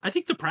 I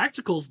think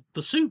the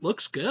suit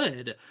looks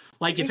good.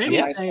 Like if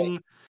anything,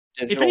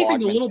 a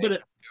little bit of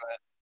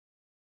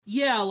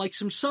Yeah, like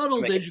some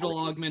subtle digital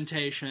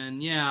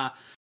augmentation. Yeah.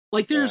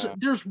 Like there's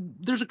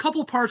a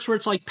couple parts where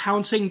it's like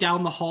pouncing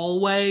down the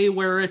hallway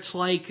where it's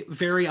like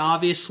very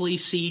obviously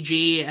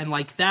CG, and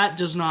like that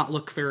does not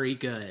look very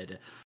good.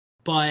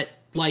 But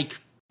like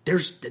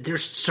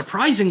there's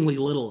surprisingly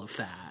little of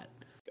that.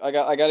 I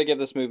got to give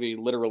this movie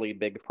literally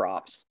big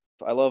props.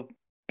 I love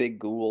big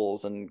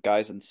ghouls and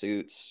guys in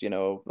suits,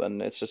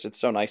 and it's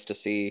so nice to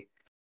see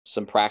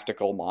some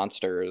practical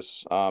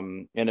monsters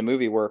in a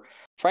movie where,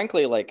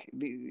 frankly, like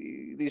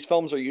these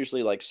films are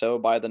usually like so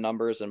by the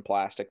numbers and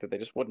plastic that they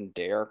just wouldn't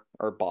dare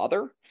or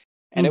bother,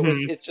 and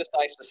it's just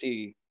nice to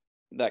see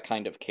that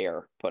kind of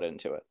care put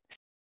into it.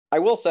 I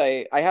will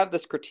say I have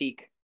this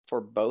critique for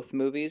both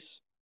movies,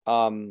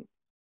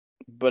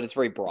 but it's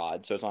very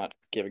broad, so it's not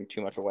giving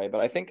too much away.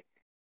 But I think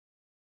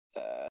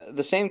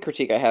the same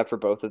critique I have for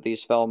both of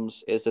these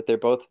films is that they're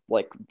both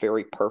like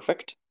very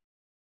perfect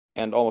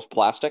and almost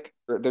plastic.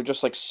 They're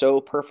just like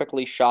so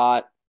perfectly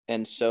shot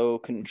and so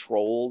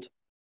controlled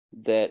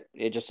that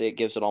it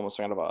gives it almost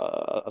kind of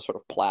a sort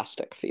of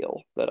plastic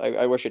feel that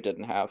I wish it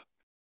didn't have.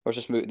 Or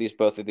just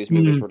both of these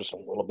movies were just a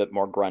little bit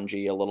more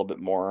grungy, a little bit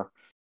more,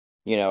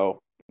 a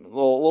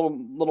little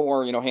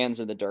more,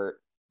 hands in the dirt.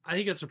 I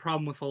think it's a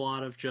problem with a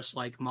lot of just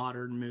like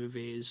modern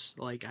movies.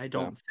 Like I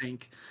don't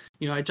think,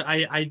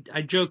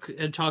 I joke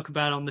and talk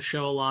about on the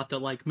show a lot that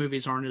like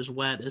movies aren't as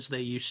wet as they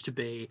used to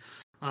be.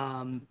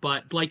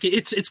 But like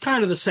it's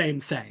kind of the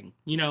same thing,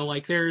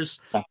 like there's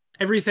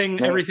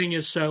everything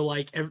is so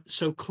like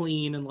so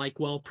clean and like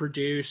well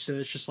produced, and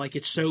it's just like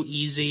it's so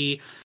easy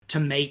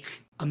to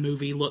make a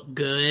movie look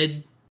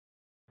good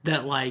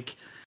that like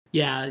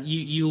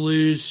you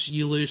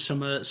lose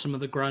some of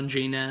the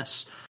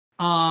grunginess.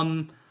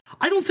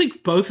 I don't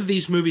think both of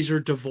these movies are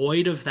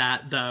devoid of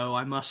that, though,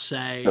 I must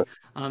say.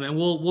 And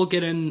we'll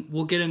get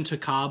into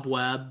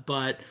Cobweb,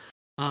 but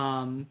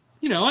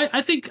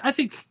I think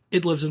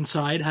It Lives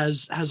Inside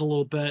has a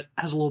little bit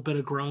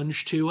of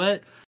grunge to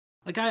it.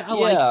 Like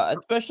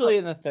especially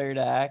in the third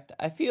act.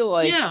 I feel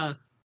like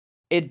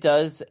it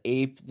does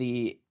ape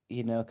the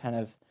kind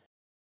of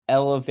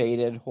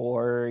elevated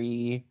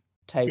horror-y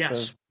type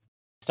of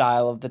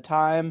style of the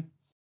time,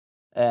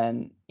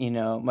 and much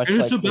and like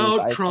it's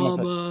about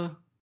trauma.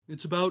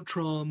 It's about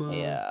trauma.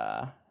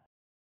 Yeah,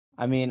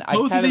 I mean,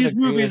 both of these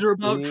movies are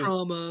about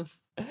trauma.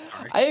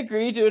 I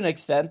agree to an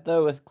extent,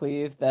 though, with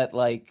Cleve that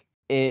like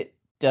it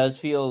does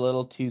feel a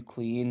little too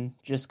clean,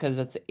 just because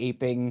it's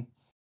aping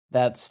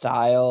that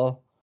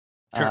style,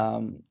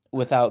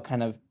 without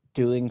kind of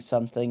doing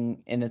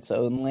something in its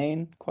own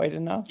lane quite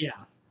enough.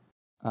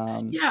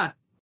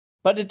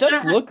 But it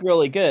does look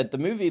really good. The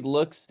movie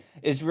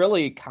is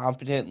really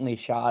competently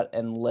shot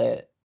and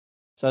lit,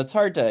 so it's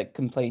hard to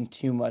complain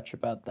too much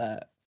about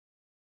that.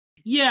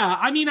 Yeah,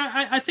 I mean,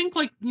 I think,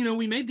 like,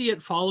 we made the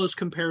It Follows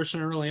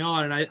comparison early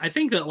on, and I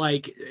think that,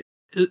 like,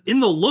 in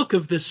the look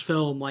of this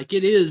film, like,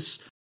 it is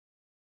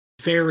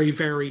very,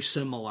 very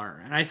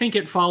similar. And I think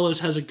It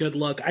Follows has a good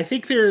look. I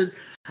think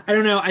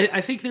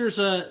I think there's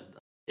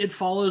It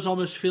Follows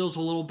almost feels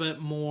a little bit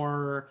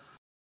more,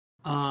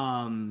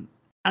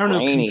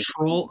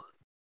 control.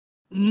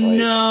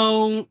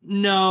 No,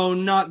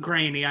 not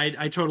grainy.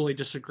 I totally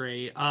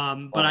disagree.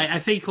 But I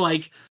think,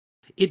 like,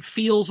 it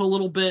feels a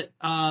little bit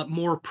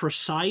more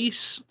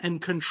precise and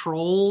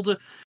controlled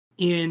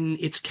in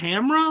its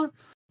camera,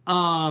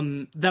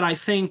 that I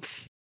think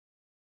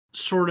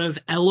sort of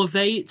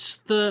elevates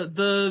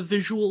the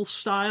visual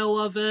style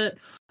of it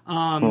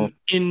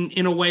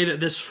in a way that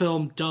this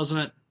film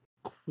doesn't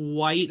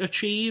quite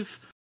achieve.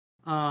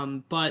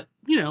 But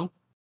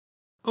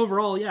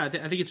overall, I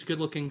think it's a good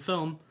looking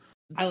film.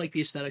 I like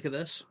the aesthetic of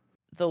this.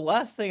 The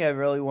last thing I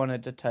really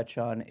wanted to touch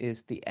on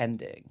is the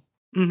ending.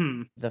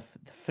 Mm-hmm. The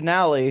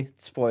finale,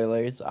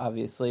 spoilers,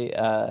 obviously,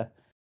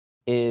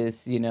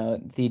 is,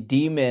 the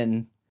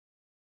demon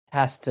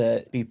has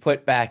to be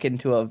put back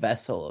into a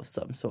vessel of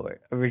some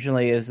sort.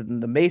 Originally it was in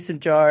the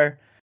mason jar,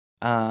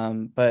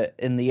 but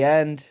in the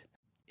end,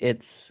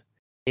 it's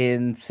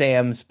in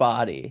Sam's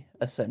body,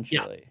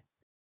 essentially. Yeah.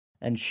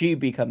 And she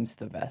becomes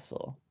the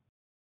vessel.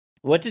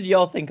 What did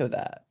y'all think of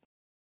that?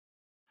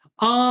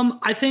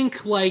 I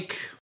think, like,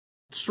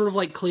 sort of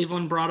like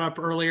Cleveland brought up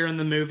earlier in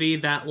the movie,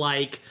 that,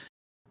 like,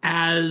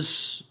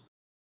 as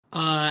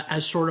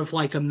sort of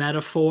like a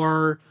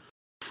metaphor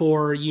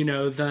for,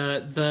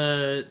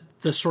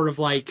 the sort of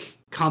like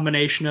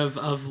combination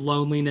of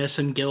loneliness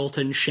and guilt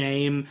and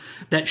shame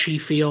that she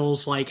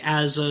feels, like,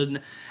 as an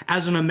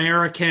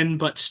American,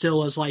 but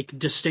still as like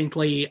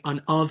distinctly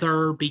an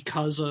other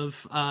because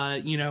of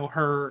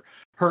her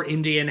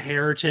Indian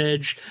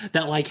heritage,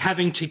 that like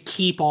having to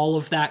keep all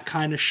of that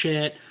kind of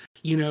shit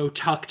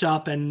tucked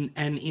up and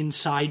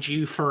inside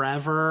you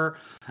forever,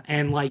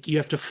 and like you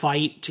have to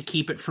fight to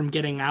keep it from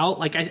getting out.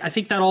 Like I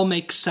think that all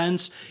makes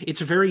sense. It's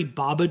a very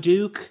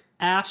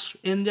Babadook-esque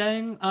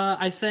ending,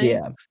 I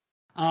think.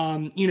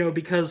 Yeah.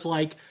 Because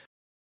like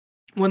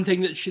one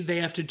thing that they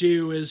have to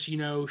do is,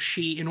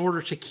 she, in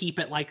order to keep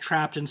it like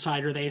trapped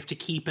inside her, they have to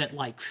keep it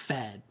like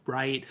fed,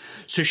 right?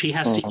 So she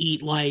has to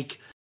eat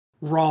like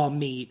raw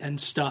meat and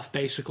stuff,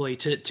 basically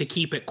to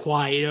keep it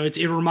quiet.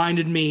 It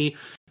reminded me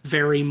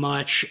very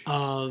much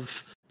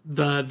of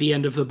the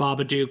end of the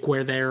Babadook,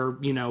 where they're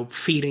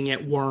feeding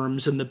it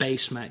worms in the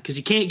basement because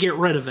you can't get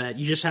rid of it.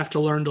 You just have to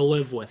learn to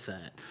live with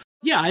it.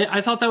 Yeah,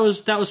 I thought that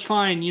was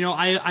fine.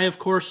 I of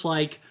course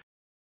lack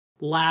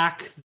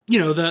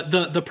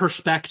the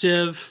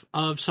perspective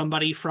of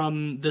somebody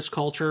from this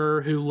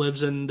culture who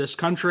lives in this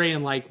country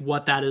and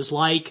what that is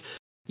like.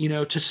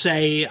 To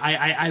say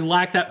I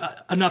lack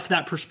that enough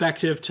that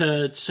perspective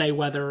to say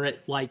whether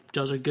it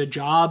does a good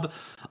job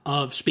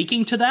of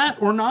speaking to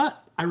that or not.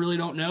 I really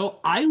don't know.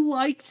 I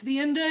liked the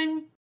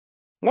ending.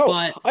 No,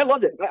 but I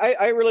loved it.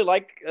 I really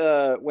like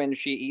when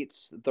she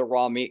eats the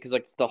raw meat because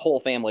the whole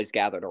family's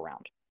gathered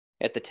around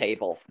at the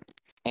table,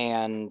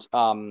 and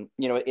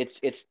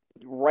it's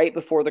right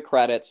before the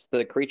credits.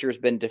 The creature's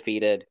been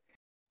defeated.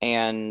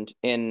 And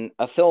in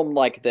a film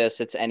like this,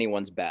 it's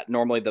anyone's bet.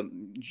 Normally,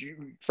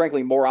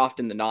 frankly, more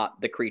often than not,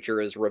 the creature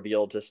is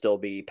revealed to still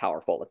be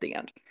powerful at the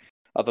end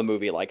of a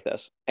movie like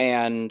this.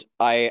 And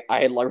I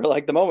really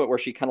like the moment where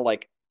she kind of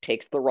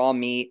takes the raw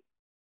meat,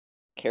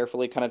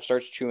 carefully kind of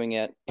starts chewing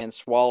it, and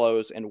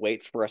swallows and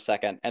waits for a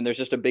second. And there's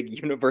just a big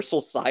universal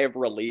sigh of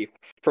relief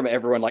from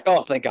everyone,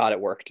 oh, thank God it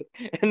worked.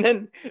 And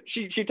then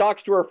she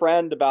talks to her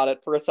friend about it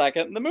for a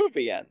second, and the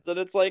movie ends. And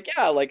it's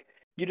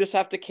you just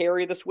have to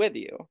carry this with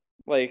you.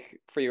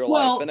 For your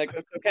life, and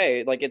it's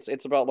okay.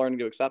 It's about learning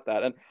to accept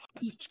that, and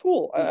it's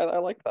cool. I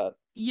like that.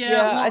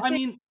 Yeah, well, I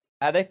think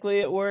thematically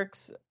it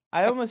works.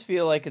 I almost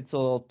feel like it's a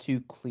little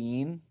too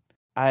clean.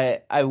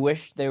 I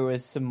wish there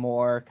was some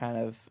more kind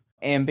of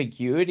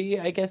ambiguity,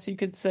 I guess you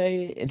could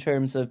say, in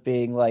terms of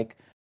being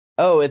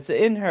oh, it's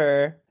in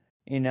her,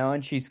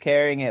 and she's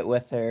carrying it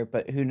with her,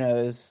 but who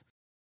knows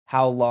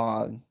how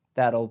long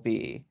that'll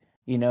be.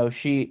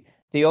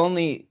 The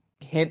only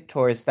hint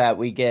towards that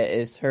we get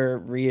is her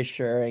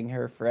reassuring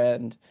her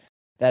friend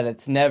that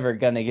it's never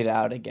gonna get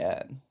out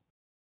again.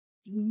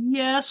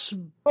 Yes,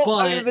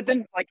 but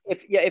then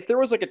if there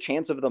was a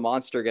chance of the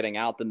monster getting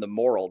out, then the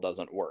moral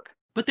doesn't work.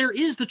 But there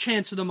is the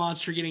chance of the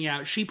monster getting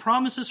out. She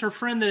promises her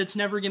friend that it's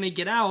never going to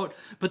get out,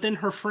 but then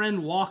her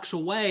friend walks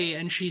away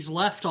and she's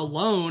left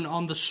alone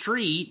on the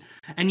street.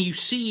 And you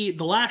see,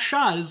 the last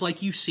shot is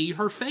you see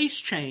her face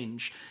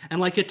change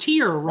and a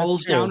tear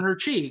rolls down her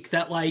cheek.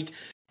 That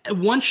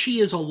once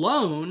she is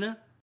alone,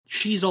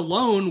 she's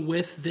alone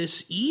with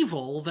this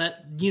evil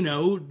that,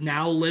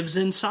 now lives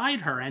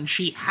inside her, and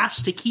she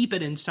has to keep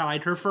it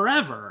inside her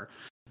forever.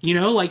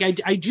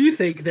 I do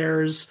think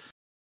there's,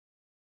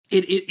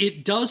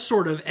 it does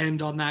sort of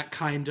end on that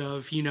kind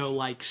of,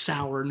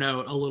 sour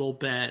note a little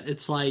bit.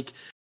 It's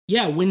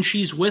yeah, when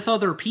she's with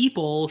other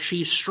people,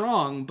 she's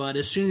strong, but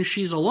as soon as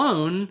she's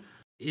alone,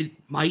 it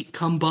might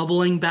come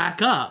bubbling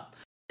back up.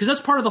 Because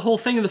that's part of the whole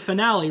thing of the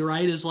finale,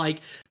 right? Is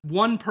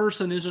one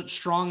person isn't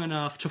strong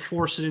enough to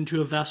force it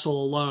into a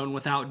vessel alone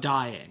without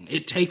dying.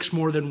 It takes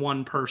more than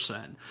one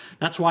person.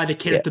 That's why the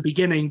kid at the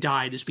beginning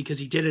died, is because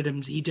he did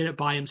it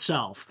by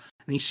himself.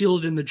 And he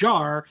sealed it in the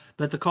jar,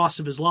 but at the cost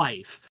of his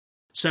life.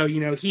 So,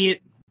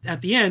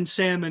 at the end,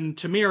 Sam and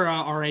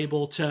Tamira are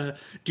able to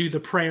do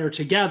the prayer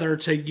together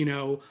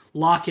to,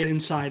 lock it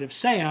inside of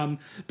Sam.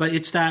 But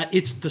it's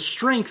the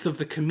strength of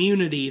the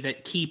community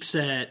that keeps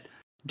it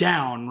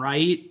down,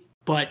 right?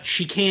 But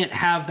she can't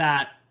have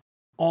that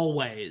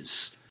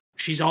always.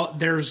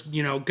 There's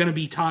going to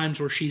be times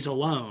where she's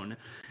alone,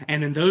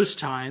 and in those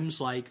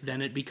times,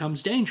 then it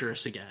becomes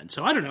dangerous again.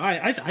 So I don't know.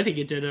 I think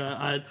it did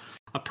a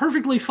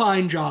perfectly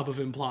fine job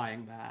of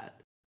implying that.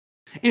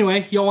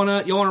 Anyway, y'all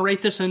wanna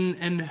rate this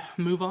and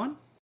move on?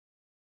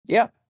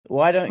 Yeah.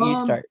 Why don't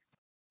you start?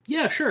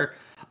 Yeah, sure.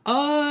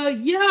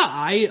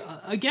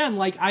 I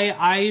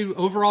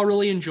overall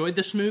really enjoyed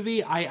this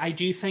movie. I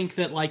do think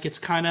that it's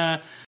kind of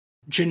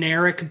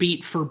generic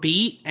beat for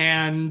beat,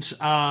 and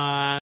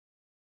I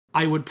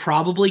would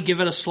probably give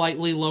it a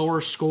slightly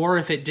lower score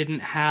if it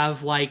didn't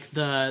have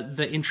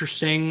the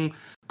interesting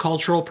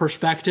cultural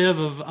perspective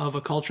of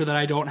a culture that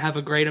I don't have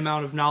a great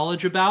amount of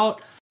knowledge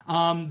about.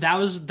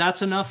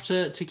 That's enough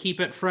to keep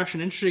it fresh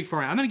and interesting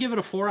for me. I'm gonna give it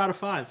a 4 out of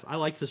 5. I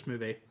liked this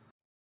movie.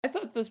 I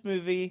thought this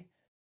movie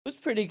was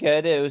pretty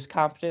good. It was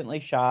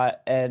competently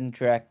shot and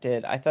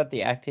directed. I thought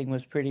the acting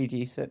was pretty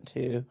decent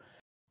too.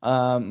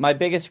 My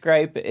biggest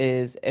gripe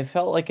is it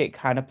felt like it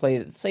kind of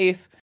played it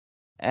safe,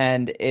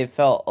 and it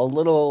felt a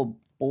little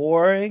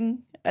boring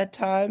at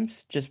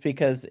times just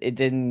because it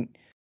didn't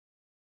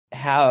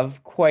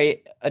have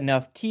quite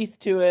enough teeth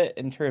to it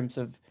in terms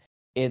of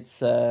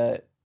its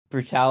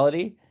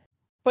brutality.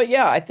 But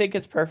yeah, I think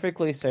it's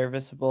perfectly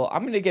serviceable.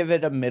 I'm going to give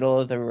it a middle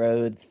of the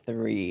road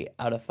 3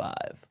 out of 5.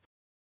 I'm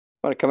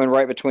going to come in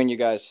right between you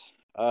guys.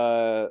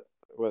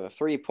 With a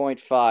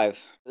 3.5.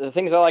 The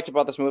things I liked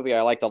about this movie,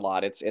 I liked a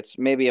lot. It's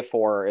maybe a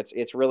 4.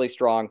 It's really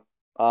strong.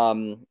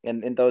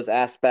 In those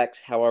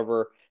aspects.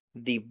 However,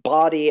 the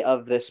body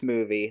of this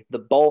movie, the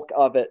bulk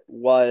of it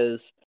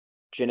was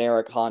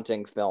generic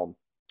haunting film.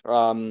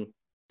 Again,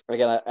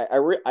 I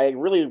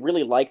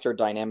really liked her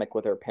dynamic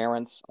with her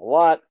parents a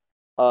lot,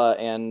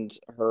 and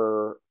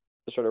her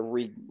sort of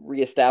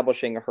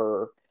reestablishing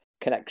her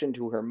connection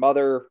to her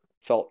mother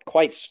felt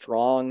quite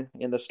strong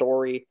in the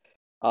story.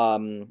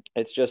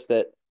 It's just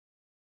that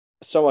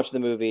so much of the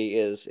movie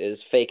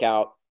is fake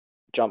out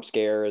jump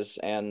scares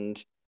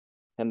and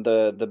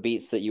the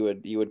beats that you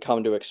would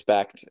come to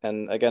expect,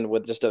 and again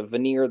with just a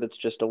veneer that's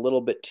just a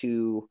little bit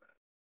too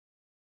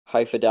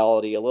high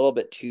fidelity, a little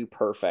bit too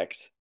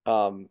perfect,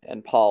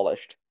 and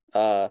polished.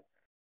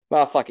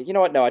 Well, fuck it. You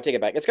know what? No, I take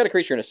it back. It's got a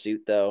creature in a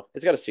suit though.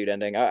 It's got a suit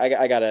ending.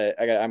 I gotta.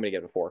 I'm gonna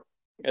give it a 4.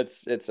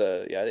 It's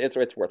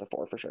worth a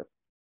 4 for sure.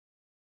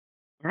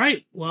 All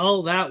right.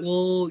 Well, that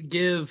will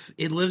give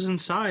It Lives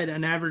Inside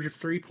an average of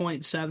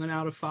 3.7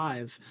 out of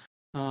 5.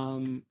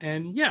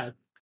 And yeah,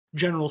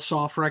 general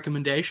soft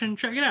recommendation.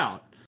 Check it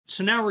out.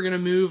 So now we're going to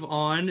move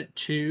on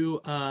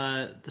to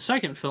the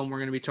second film we're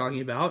going to be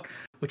talking about,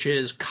 which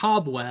is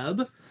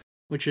Cobweb,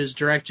 which is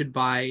directed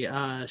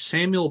by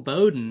Samuel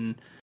Bowden.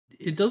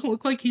 It doesn't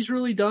look like he's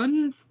really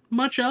done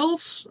much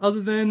else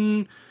other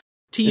than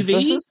TV. Is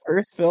this his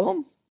first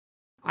film?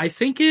 I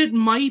think it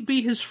might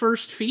be his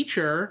first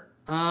feature.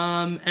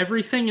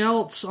 Everything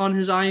else on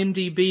his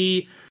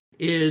IMDb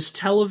is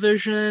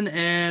television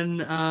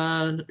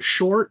and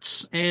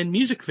shorts and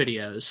music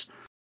videos.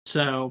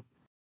 So,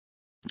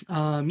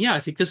 yeah, I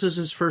think this is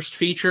his first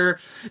feature.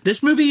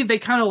 This movie, they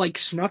kind of like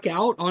snuck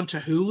out onto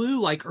Hulu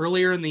like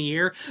earlier in the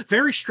year.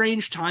 Very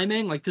strange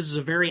timing. Like this is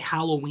a very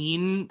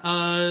Halloween,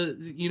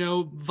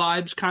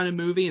 vibes kind of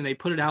movie, and they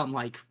put it out in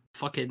like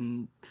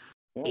fucking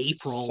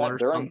April or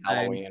something.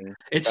 Halloween.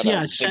 It's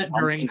set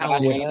during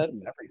Halloween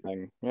and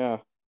everything. Yeah.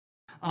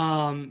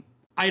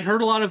 I'd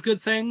heard a lot of good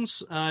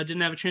things.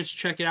 Didn't have a chance to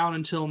check it out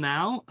until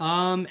now.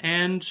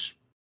 And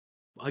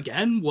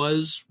again,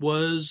 was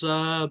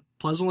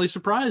pleasantly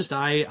surprised.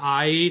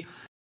 I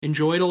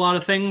enjoyed a lot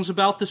of things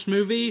about this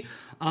movie.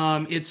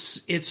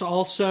 It's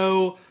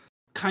also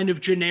kind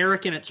of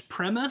generic in its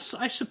premise,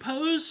 I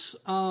suppose.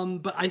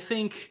 But I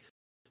think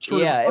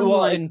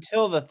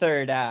until the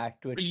third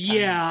act, which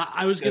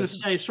I was going to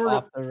say sort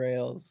off of the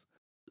rails.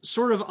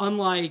 Sort of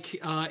unlike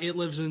It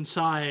Lives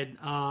Inside,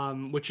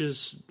 which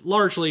is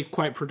largely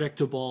quite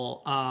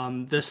predictable.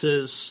 This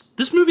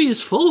movie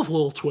is full of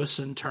little twists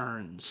and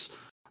turns.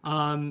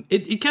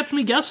 It kept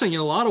me guessing in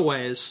a lot of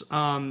ways.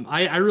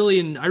 I really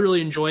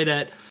enjoyed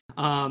it.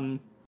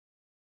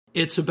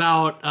 It's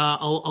about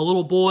a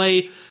little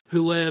boy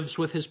who lives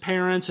with his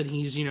parents, and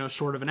he's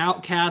sort of an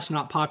outcast,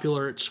 not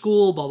popular at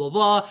school. Blah blah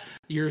blah.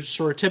 Your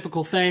sort of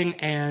typical thing,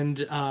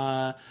 and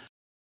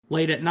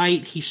late at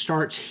night, he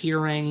starts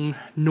hearing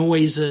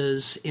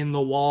noises in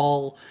the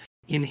wall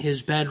in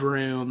his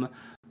bedroom,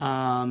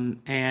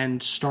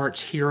 and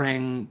starts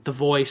hearing the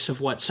voice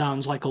of what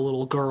sounds like a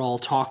little girl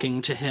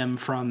talking to him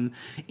from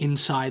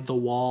inside the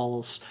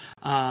walls.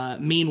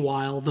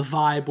 Meanwhile, the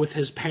vibe with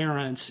his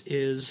parents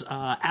is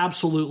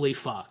absolutely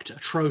fucked.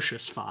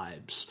 Atrocious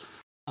vibes.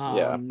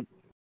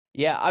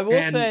 Yeah, I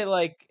will say,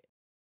 like,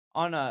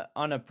 on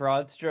a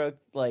broad stroke,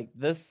 like,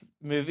 this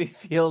movie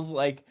feels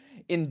like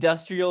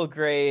industrial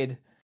grade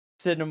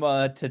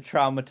cinema to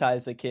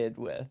traumatize a kid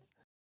with.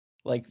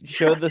 Like,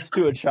 show this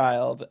to a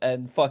child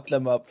and fuck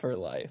them up for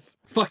life.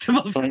 Fuck them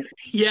up.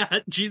 Yeah,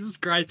 Jesus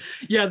Christ.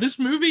 Yeah, this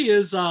movie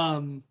is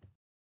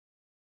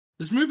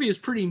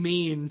pretty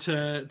mean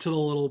to the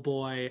little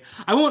boy.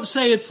 I won't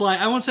say I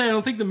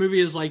don't think the movie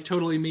is like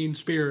totally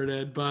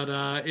mean-spirited, but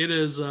it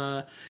is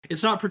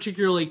it's not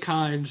particularly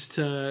kind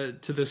to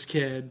this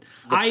kid.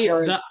 The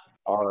parents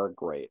are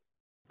great.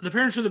 The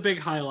parents are the big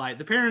highlight.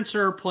 The parents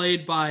are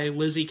played by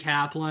Lizzie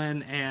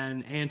Kaplan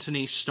and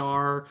Anthony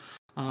Starr.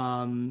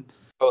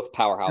 Both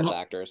powerhouse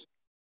actors.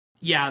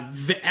 Yeah,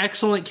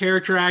 excellent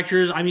character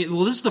actors. I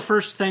mean, this is the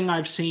first thing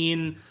I've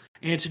seen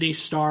Anthony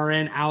Starr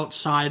in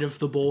outside of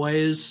The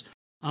Boys.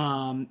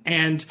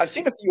 And I've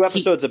seen a few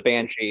episodes of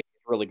Banshee. He's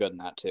really good in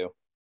that too.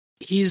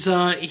 He is,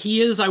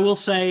 I will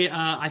say,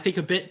 I think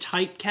a bit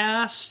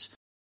typecast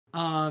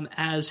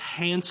as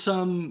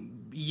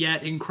handsome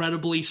yet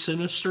incredibly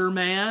sinister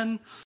man.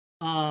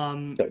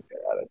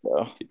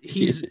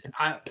 He's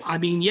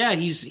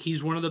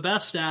one of the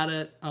best at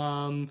it.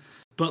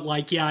 But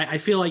like, yeah, I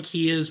feel like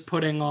he is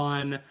putting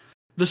on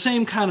the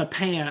same kind of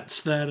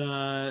pants that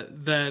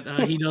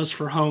he does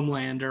for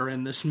Homelander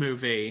in this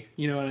movie.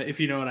 If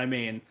you know what I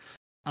mean.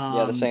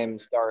 The same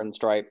star and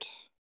striped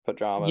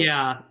pajamas.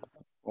 Yeah.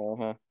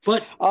 Uh-huh.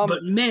 But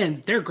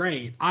man, they're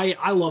great.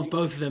 I love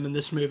both of them in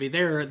this movie.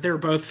 They're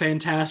both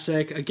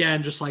fantastic.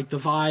 Again, just like the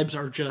vibes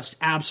are just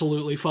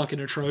absolutely fucking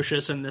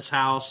atrocious in this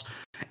house,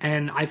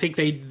 and I think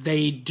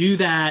they do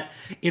that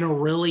in a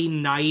really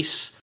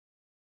nice,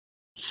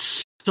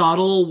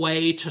 subtle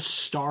way to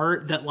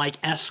start that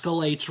like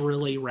escalates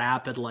really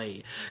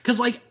rapidly. Because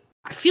like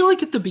I feel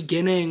like at the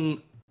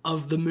beginning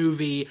of the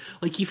movie,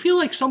 like you feel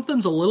like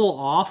something's a little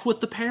off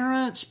with the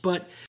parents,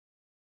 but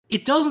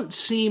it doesn't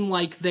seem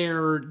like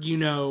they're,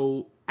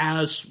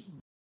 as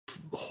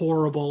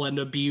horrible and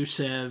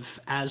abusive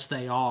as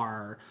they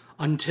are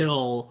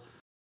until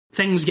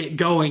things get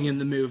going in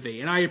the movie.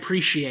 And I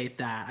appreciate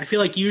that. I feel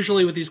like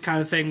usually with these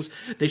kind of things,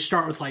 they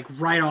start with like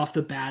right off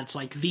the bat, it's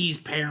like these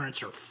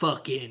parents are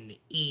fucking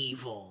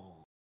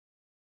evil.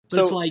 But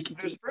it's So like,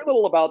 there's very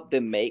little about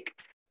the make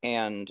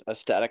and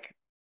aesthetic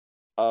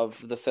of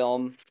the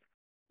film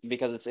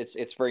because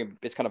it's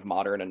kind of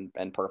modern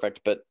and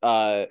perfect, but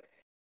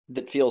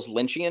that feels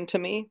Lynchian to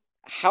me.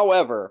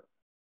 However,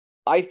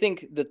 I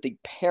think that the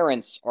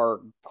parents are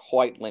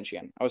quite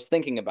Lynchian. I was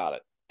thinking about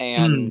it,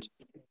 hmm, and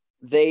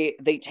they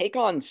take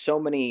on so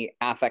many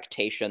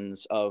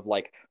affectations of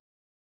like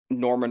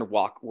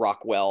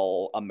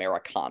Rockwell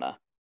Americana,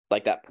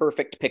 like that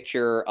perfect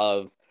picture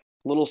of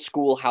little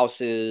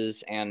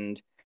schoolhouses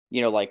and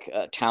like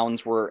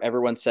towns where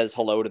everyone says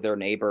hello to their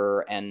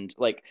neighbor, and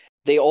like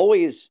they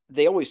always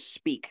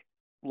speak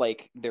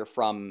like they're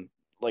from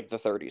like the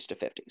 30s to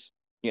 50s.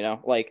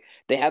 Like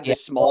they have Yeah,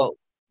 this small well,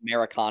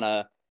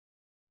 Americana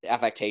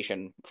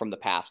affectation from the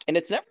past, and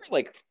it's never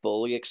like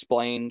fully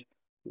explained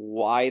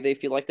why they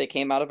feel like they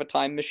came out of a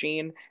time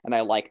machine, and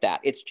I like that.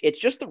 It's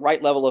just the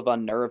right level of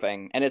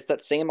unnerving, and it's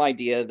that same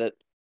idea that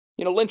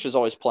Lynch is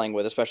always playing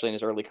with, especially in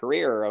his early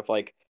career, of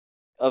like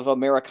of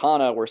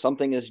Americana where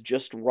something is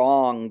just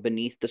wrong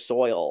beneath the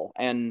soil.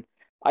 And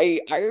I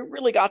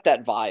really got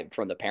that vibe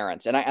from the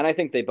parents, and I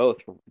think they both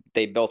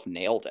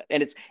nailed it.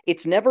 And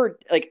it's never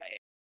like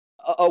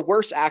a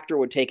worse actor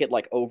would take it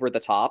like over the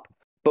top,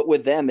 but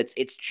with them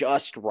it's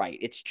just right.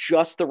 It's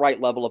just the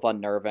right level of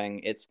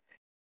unnerving.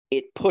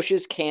 It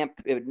pushes camp.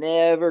 It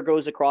never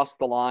goes across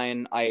the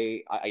line.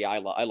 I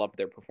love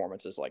their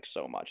performances like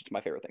so much. It's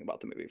my favorite thing about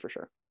the movie for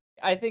sure.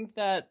 I think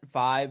that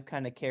vibe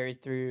kind of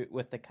carried through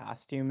with the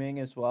costuming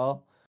as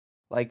well.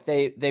 Like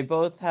they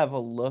both have a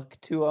look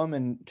to them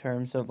in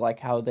terms of like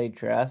how they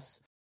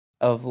dress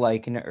of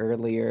like an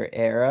earlier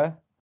era.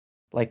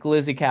 Like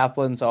Lizzie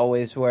Kaplan's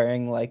always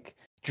wearing like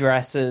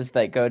dresses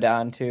that go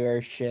down to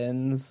her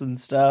shins and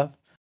stuff.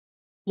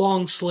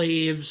 long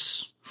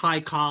sleeves,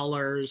 high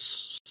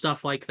collars,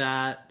 stuff like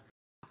that.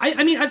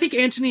 I mean, I think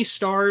Anthony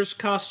Starr's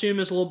costume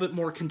is a little bit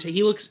more contained.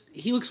 He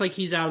looks like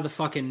he's out of the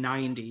fucking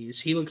 90s.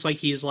 He looks like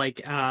he's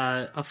like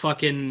a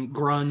fucking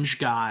grunge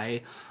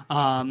guy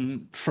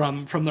from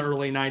the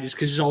early 90s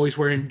because he's always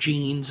wearing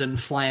jeans and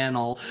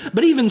flannel.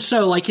 But even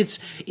so, like it's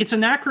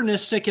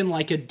anachronistic in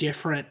like a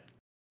different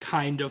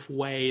kind of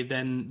way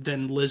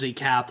than Lizzie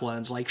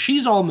Kaplan's. Like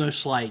she's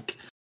almost like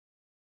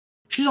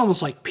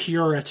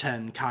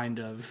Puritan kind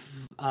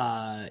of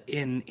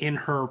in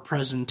her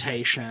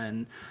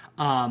presentation.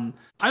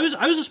 I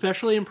was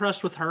especially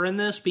impressed with her in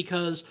this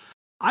because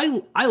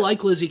I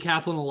like Lizzie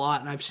Kaplan a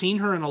lot, and I've seen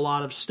her in a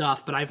lot of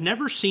stuff, but I've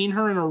never seen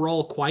her in a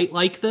role quite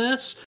like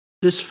this.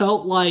 This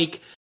felt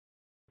like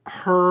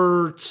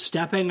her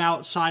stepping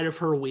outside of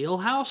her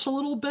wheelhouse a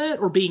little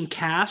bit, or being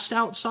cast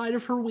outside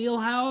of her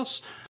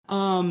wheelhouse.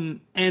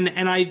 And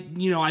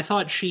I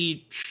thought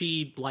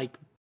she like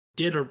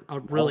did a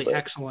really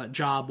excellent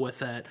job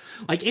with it.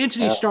 Like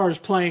Anthony Starr is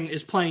playing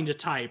to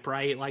type,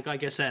 right? Like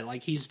I said,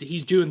 like he's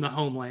doing the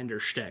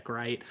Homelander shtick,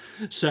 right?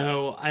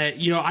 So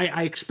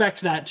I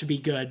expect that to be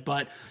good,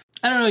 but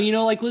I don't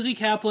know, like Lizzie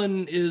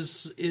Kaplan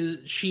is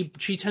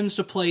she tends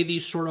to play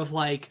these sort of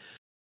like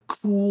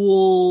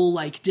cool,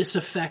 like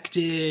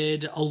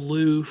disaffected,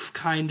 aloof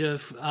kind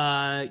of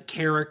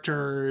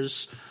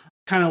characters,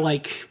 kind of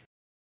like,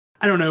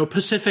 I don't know,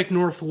 Pacific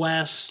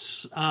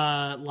Northwest,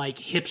 like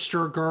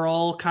hipster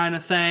girl kind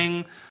of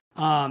thing.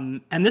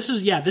 And this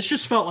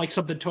just felt like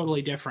something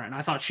totally different.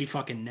 I thought she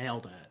fucking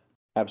nailed it.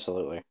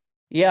 Absolutely.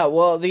 Yeah,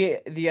 well,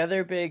 the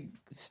other big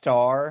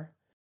star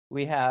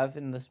we have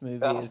in this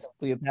movie is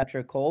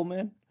Cleopatra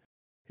Coleman,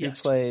 who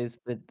plays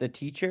the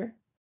teacher.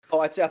 Oh,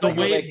 I thought you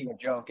were making a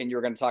joke and you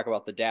were going to talk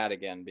about the dad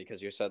again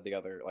because you said the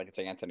other, like it's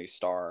Anthony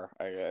Starr.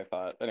 I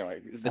thought, anyway,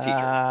 the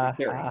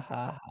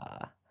teacher.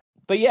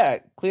 But yeah,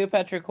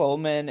 Cleopatra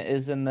Coleman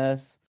is in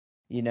this,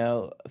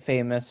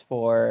 famous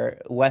for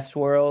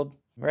Westworld,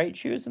 right?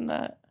 She was in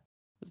that.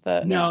 Was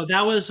that? No,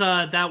 that was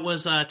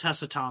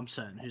Tessa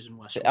Thompson, who's in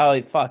Westworld.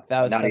 Oh fuck,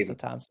 that was Tessa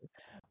Thompson.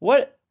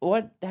 What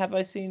have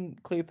I seen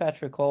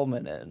Cleopatra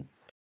Coleman in?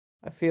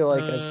 I feel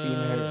like I've seen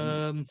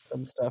her in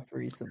some stuff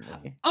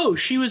recently. Oh,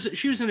 she was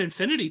in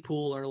Infinity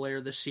Pool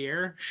earlier this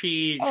year.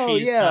 She's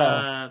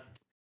Alexander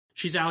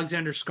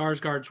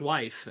Skarsgård's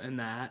wife in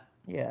that.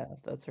 Yeah,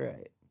 that's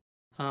right.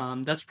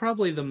 That's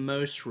probably the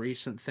most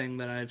recent thing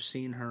that I've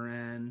seen her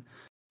in.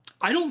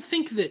 I don't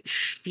think that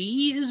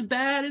she is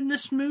bad in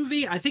this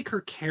movie. I think her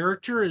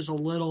character is a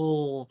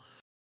little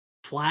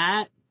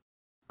flat.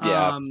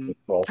 Yeah,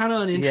 kind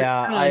of uninteresting.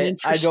 Yeah,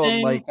 I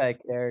don't like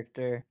that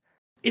character.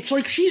 It's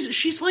like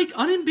she's like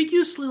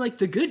unambiguously like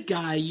the good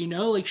guy,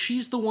 like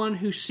she's the one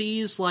who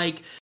sees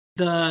like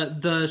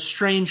the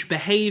strange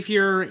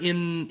behavior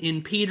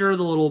in Peter,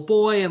 the little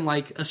boy, and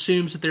like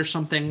assumes that there's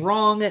something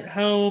wrong at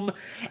home,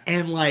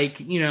 and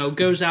like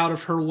goes out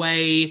of her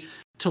way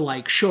to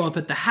like show up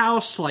at the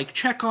house to like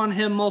check on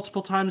him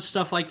multiple times,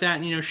 stuff like that.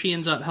 And she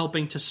ends up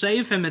helping to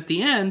save him at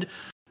the end,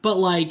 but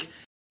like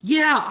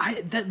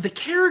the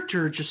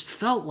character just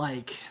felt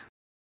like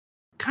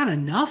kind of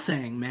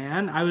nothing,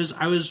 man. I was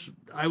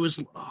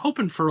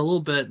hoping for a little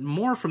bit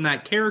more from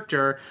that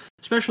character,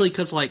 especially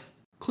because like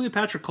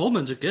Cleopatra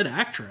Coleman's a good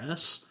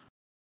actress.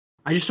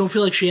 I just don't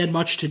feel like she had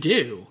much to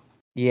do.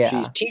 She's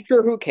Yeah.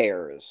 teacher who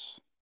cares.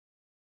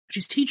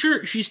 She's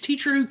teacher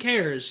who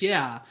cares.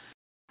 Yeah.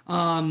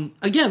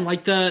 Again,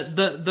 like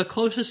the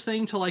closest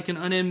thing to like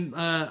an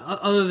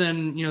other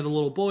than, you know, the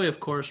little boy, of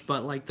course,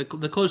 but like the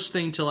closest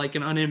thing to like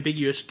an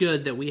unambiguous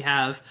good that we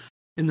have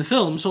in the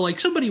film. So like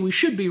somebody we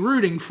should be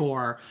rooting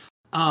for.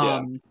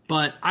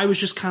 But I was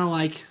just kind of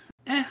like,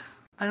 I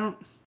don't.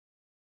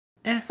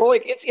 Well,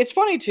 like it's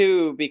funny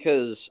too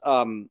because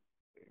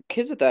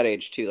kids at that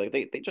age too, like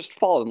they just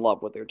fall in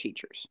love with their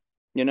teachers.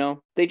 You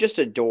know, they just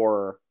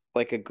adore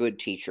like a good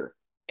teacher.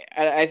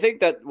 And I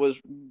think that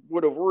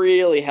would have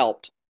really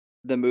helped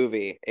the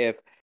movie if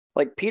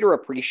like Peter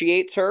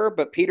appreciates her,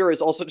 but Peter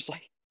is also just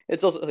like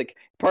it's also like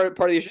part of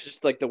the issue is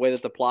just like the way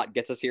that the plot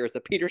gets us here is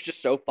that Peter's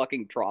just so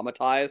fucking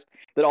traumatized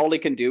that all he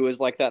can do is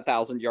like that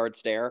 1,000-yard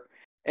stare.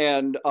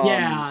 And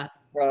Yeah.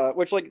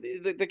 which like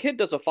the kid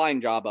does a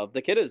fine job of.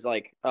 The kid is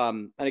like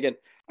and again,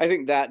 I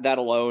think that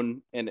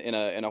alone in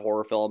a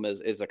horror film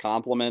is a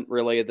compliment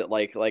really that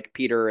like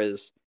Peter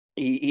is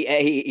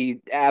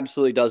he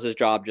absolutely does his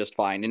job just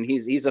fine, and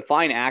he's a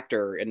fine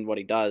actor in what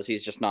he does.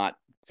 He's just not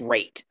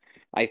great,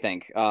 I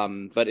think.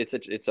 But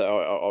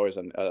always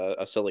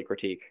a silly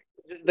critique.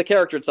 The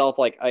character itself,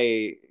 like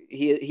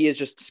he is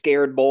just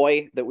scared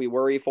boy that we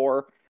worry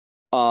for.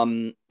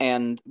 But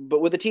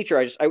with the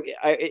teacher,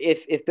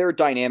 if their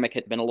dynamic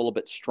had been a little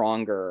bit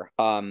stronger,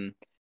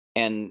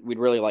 and we'd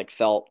really like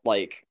felt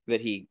like that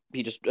he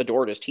just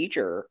adored his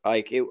teacher,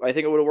 I think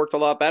it would have worked a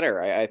lot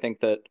better. I think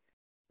that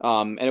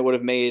and it would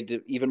have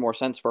made even more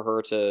sense for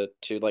her to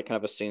like kind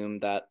of assume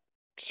that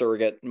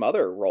surrogate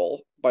mother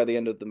role by the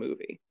end of the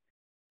movie.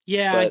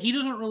 Yeah, But he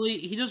doesn't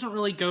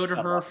really go to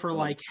her for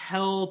like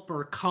help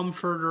or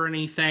comfort or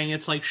anything.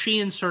 It's like she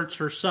inserts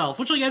herself,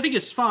 which like I think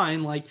is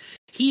fine. Like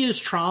he is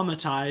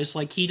traumatized,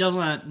 like he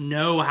doesn't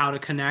know how to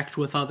connect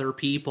with other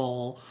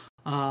people.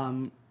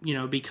 You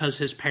know, because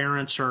his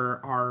parents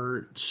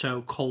are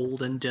so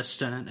cold and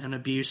distant and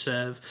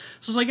abusive.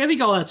 So it's like I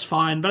think all that's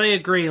fine, but I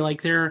agree.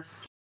 Like the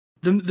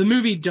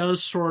movie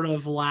does sort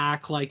of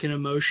lack like an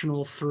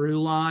emotional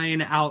through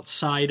line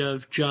outside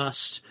of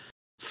just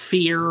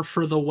fear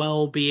for the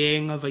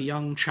well-being of a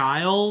young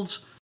child.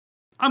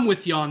 I'm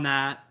with you on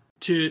that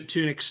to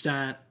an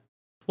extent.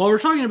 While we're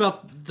talking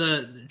about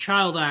the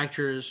child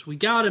actors, we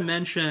got to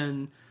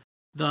mention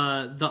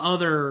the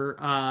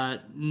other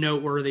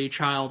noteworthy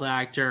child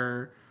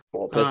actor.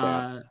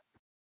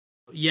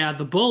 Yeah,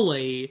 the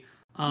bully,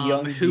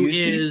 who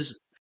is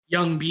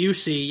young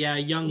Busey. Yeah,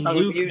 young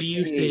Luke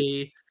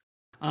Busey.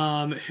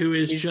 Who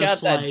is He's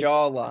just got that like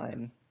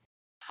jawline.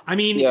 I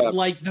mean,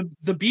 like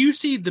the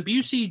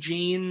Busey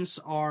genes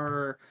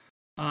are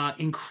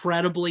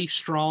incredibly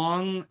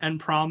strong and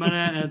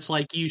prominent, and it's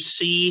like you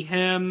see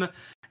him, and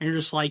you're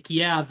just like,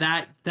 yeah,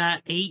 that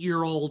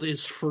 8-year-old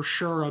is for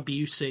sure a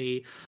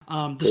Busey.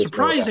 The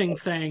surprising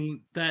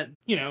thing that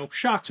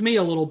shocked me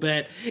a little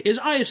bit is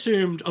I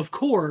assumed, of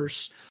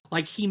course,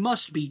 like he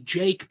must be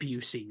Jake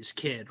Busey's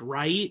kid,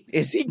 right?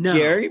 Is he No.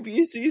 Gary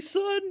Busey's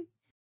son?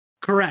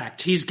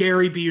 Correct. He's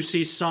Gary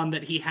Busey's son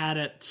that he had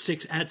at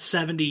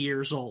 70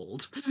 years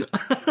old.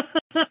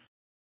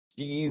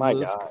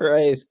 Jesus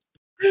Christ.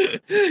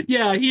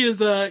 Yeah, he is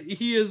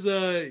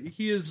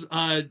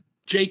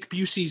Jake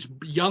Busey's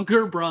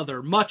younger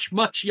brother, much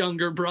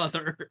younger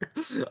brother.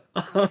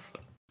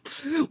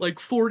 Like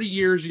 40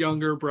 years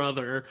younger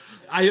brother.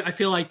 I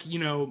feel like,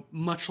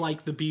 much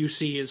like the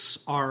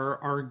Buseys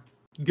are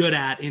good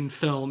at in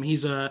film,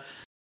 he's a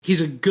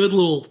good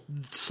little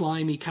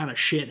slimy kind of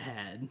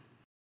shithead.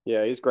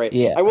 Yeah, he's great.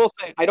 Yeah. I will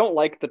say I don't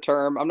like the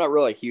term. I'm not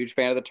really a huge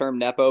fan of the term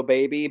Nepo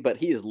baby, but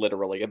he is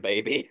literally a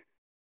baby.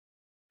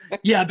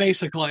 Yeah,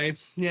 basically.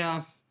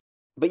 Yeah.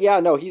 But yeah,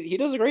 no, he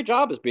does a great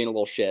job as being a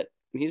little shit.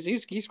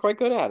 He's quite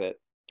good at it.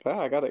 Yeah,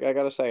 I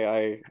gotta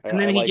say and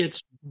then he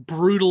gets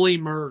brutally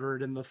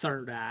murdered in the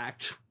third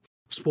act.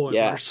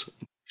 Spoilers.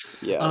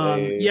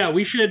 Yeah.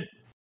 We should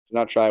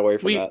not shy away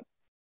from that.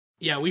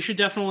 Yeah, we should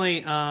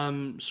definitely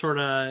sort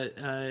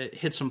of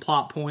hit some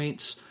plot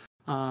points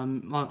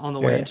on the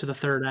way into the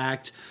third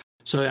act.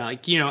 So,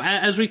 like,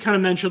 as we kind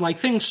of mentioned, like,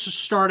 things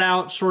start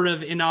out sort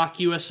of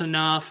innocuous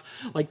enough.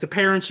 Like, the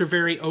parents are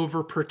very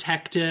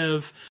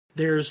overprotective.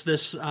 There's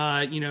this,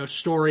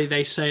 story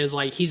they say is,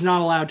 like, he's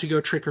not allowed to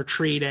go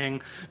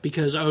trick-or-treating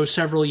because,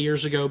 several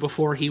years ago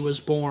before he was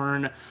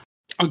born,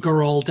 a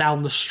girl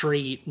down the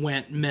street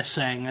went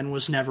missing and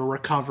was never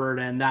recovered,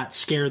 and that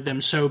scared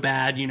them so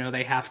bad,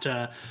 they have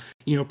to,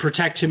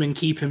 protect him and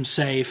keep him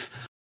safe.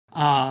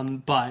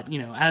 But,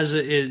 as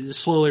it is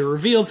slowly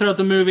revealed throughout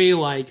the movie,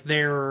 like,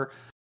 they're,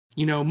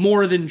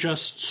 more than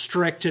just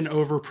strict and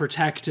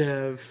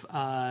overprotective.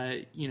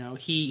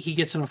 He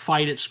gets in a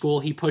fight at school.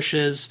 He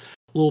pushes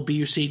little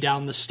Busey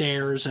down the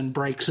stairs and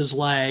breaks his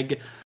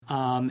leg.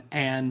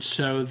 And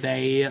so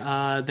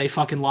they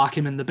fucking lock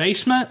him in the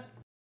basement.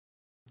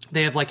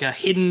 They have like a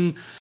hidden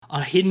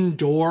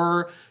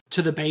door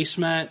to the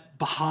basement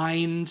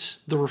behind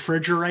the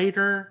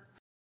refrigerator.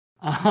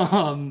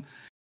 And,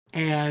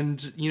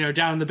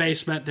 down in the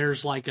basement,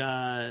 there's like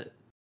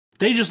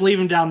they just leave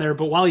him down there,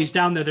 but while he's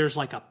down there, there's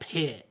like a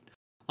pit,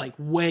 like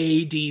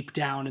way deep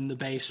down in the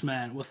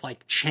basement with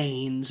like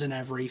chains and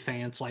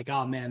everything. It's like,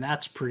 oh man,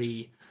 that's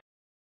pretty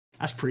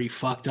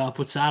fucked up.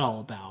 What's that all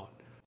about?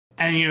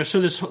 And so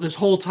this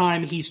whole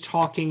time he's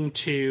talking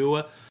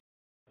to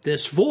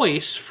this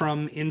voice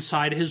from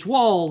inside his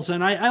walls,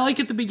 and I like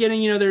at the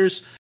beginning,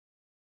 there's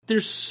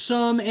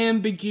some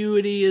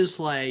ambiguity, is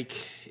like,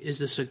 is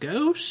this a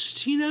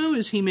ghost?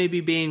 Is he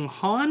maybe being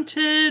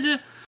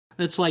haunted?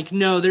 It's like,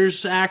 no,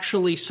 there's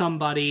actually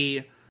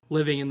somebody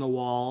living in the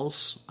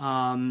walls,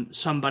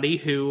 somebody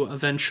who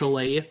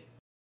eventually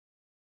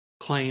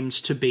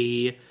claims to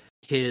be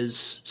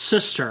his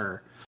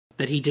sister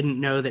that he didn't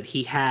know that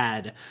he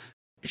had.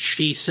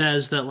 She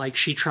says that, like,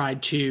 she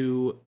tried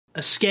to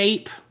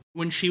escape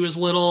when she was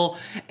little,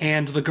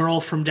 and the girl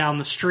from down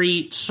the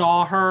street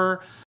saw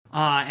her,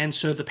 and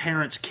so the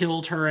parents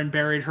killed her and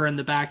buried her in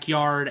the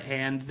backyard,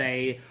 and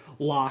they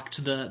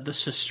locked the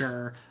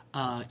sister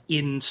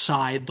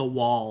inside the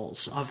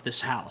walls of this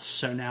house.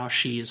 So now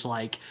she's,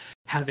 like,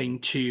 having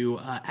to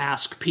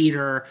ask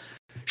Peter.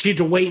 She had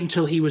to wait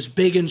until he was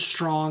big and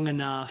strong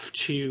enough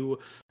to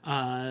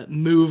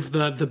move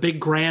the big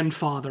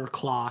grandfather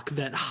clock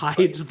that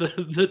hides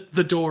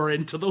the door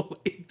into the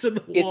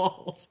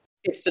walls.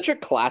 It's such a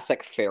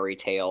classic fairy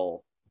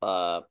tale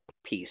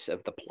piece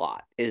of the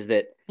plot, is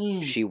that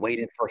she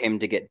waited for him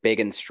to get big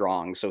and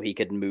strong so he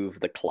could move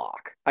the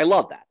clock. I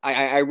love that.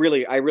 I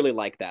really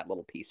like that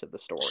little piece of the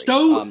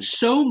story.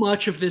 So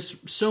much of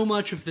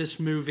this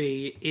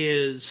movie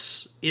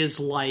is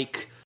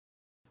like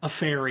a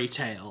fairy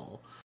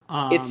tale.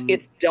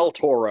 It's Del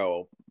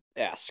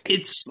Toro-esque.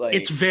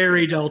 It's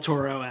very Del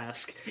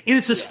Toro-esque in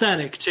its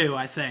aesthetic too,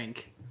 I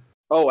think.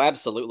 Oh,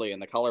 absolutely,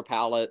 and the color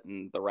palette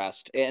and the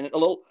rest, and a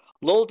little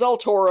Del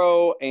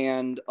Toro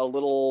and a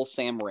little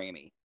Sam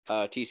Raimi.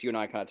 TCU and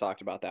I kind of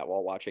talked about that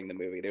while watching the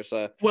movie. There's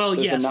a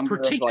number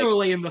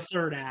particularly in the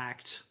third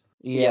act.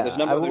 Yeah, there's a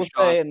number of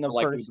shots in the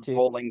first two,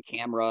 rolling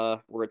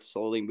camera where it's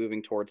slowly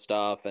moving towards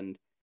stuff, and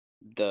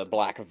the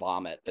black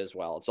vomit as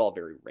well. It's all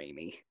very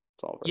Raimi.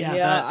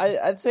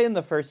 I'd say in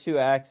the first two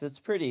acts, it's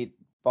pretty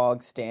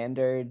bog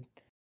standard.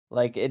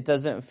 Like, it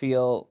doesn't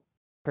feel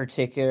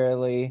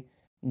particularly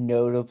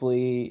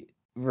notably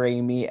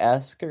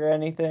Raimi-esque or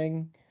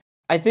anything.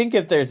 I think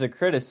if there's a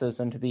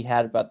criticism to be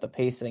had about the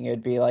pacing, it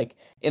would be like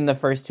in the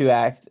first two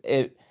acts,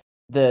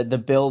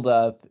 the build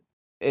up,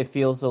 it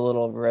feels a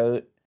little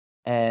rote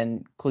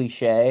and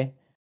cliche,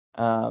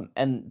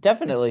 and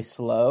definitely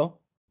slow.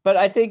 But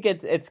I think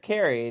it's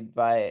carried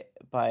by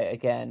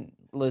again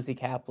Lizzie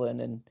Kaplan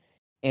and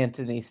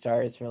Anthony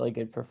Starr's really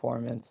good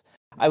performance.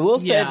 I will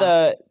say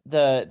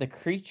the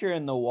creature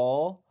in the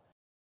wall,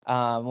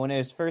 when it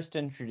was first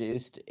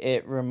introduced,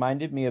 it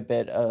reminded me a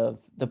bit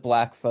of the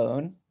Black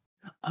Phone.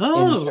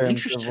 Oh,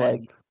 interesting. Of,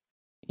 like,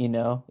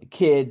 a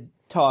kid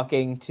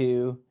talking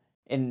to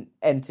an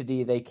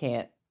entity they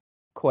can't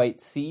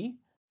quite see.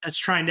 That's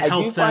trying to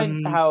help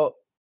them out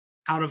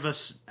of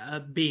us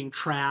being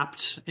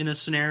trapped in a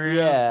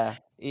scenario.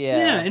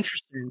 Yeah,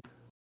 interesting.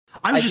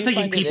 I was just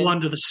thinking people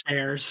under the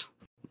stairs.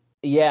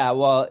 Yeah,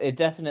 well, it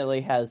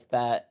definitely has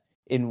that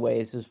in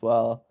ways as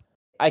well.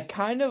 I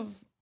kind of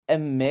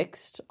am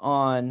mixed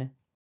on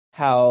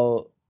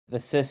how the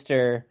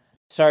sister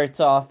starts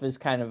off as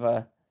kind of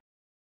a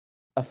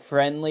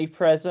friendly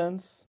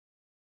presence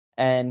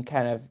and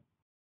kind of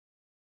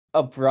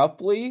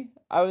abruptly,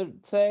 I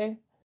would say,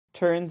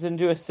 turns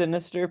into a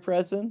sinister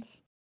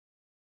presence.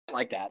 I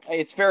like that.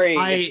 It's very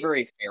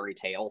fairy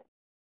tale.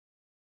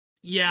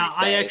 Yeah,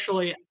 I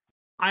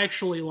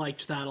actually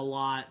liked that a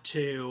lot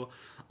too.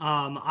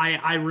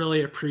 I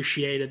really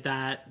appreciated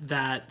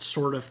that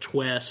sort of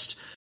twist,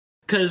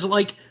 because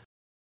like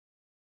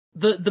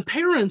the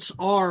parents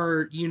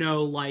are,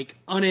 like,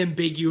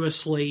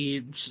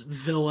 unambiguously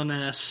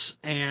villainous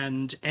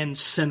and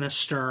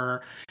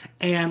sinister,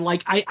 and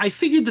like I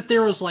figured that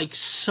there was like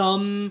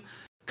some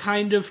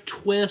kind of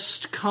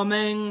twist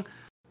coming,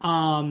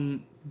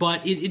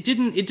 but it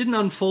didn't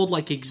unfold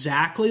like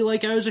exactly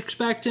like I was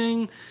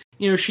expecting.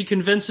 She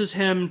convinces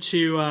him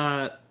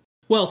to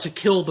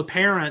kill the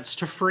parents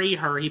to free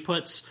her. He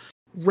puts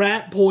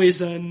rat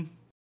poison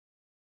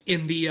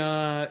in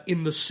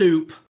the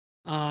soup,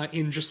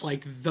 in just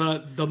like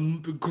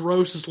the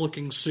grossest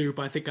looking soup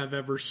I think I've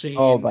ever seen.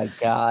 Oh my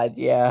god,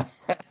 yeah.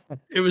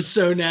 It was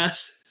so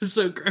nasty,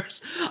 so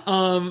gross.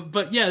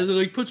 But yeah, so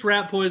like puts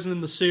rat poison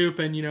in the soup,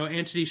 and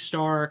Anthony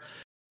Starr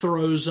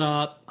throws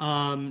up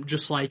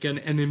just like an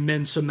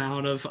immense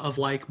amount of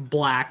like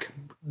black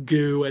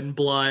goo and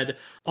blood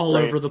all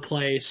over the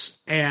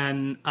place,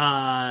 and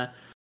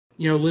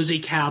Lizzie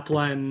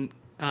Kaplan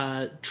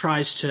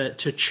tries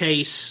to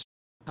chase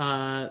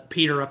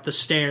Peter up the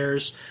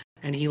stairs,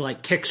 and he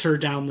like kicks her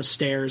down the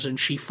stairs, and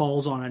she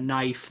falls on a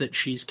knife that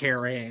she's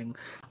carrying,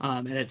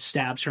 and it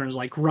stabs her, and is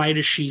like right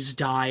as she's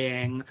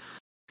dying.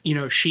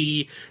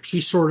 She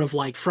sort of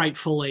like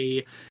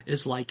frightfully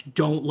is like,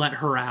 don't let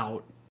her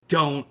out.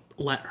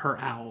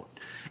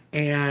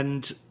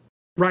 And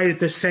right at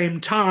the same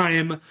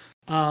time,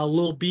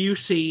 Lil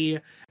Busey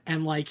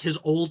and like his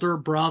older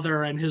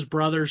brother and his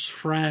brother's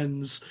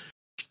friends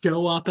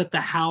show up at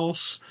the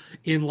house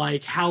in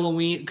like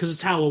Halloween, because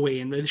it's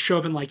Halloween. They show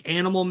up in like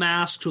animal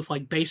masks with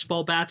like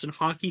baseball bats and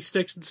hockey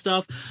sticks and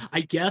stuff.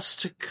 I guess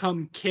to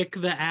come kick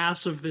the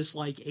ass of this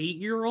like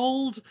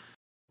 8-year-old.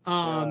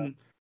 And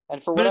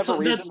for whatever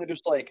reason, they're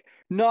just like,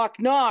 knock,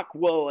 knock.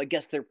 Whoa, I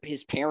guess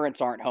his parents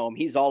aren't home.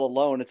 He's all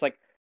alone. It's like,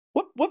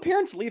 what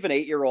parents leave an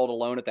 8-year-old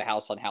alone at the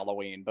house on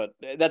Halloween? But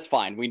that's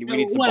fine. We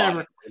need some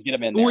whatever. Get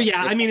him in there. Well,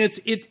 yeah, I mean,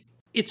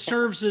 it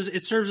serves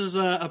as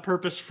a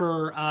purpose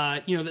for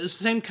the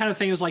same kind of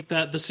thing as like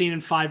the scene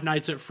in Five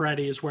Nights at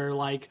Freddy's where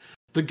like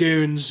the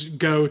goons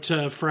go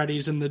to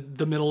Freddy's in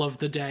the middle of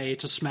the day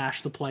to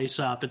smash the place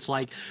up. It's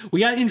like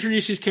we got to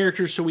introduce these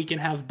characters so we can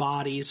have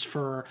bodies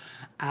for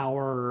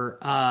our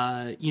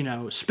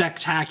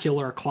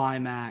spectacular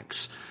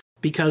climax.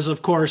 Because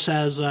of course,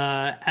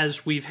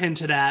 as we've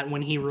hinted at,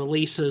 when he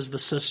releases the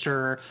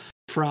sister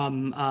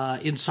from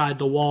inside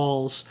the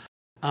walls,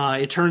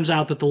 it turns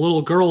out that the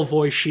little girl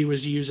voice she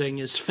was using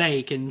is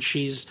fake, and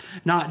she's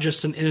not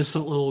just an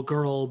innocent little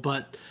girl,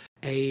 but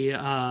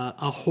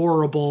a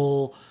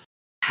horrible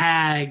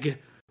hag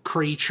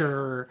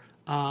creature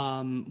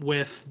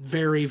with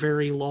very,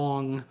 very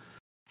long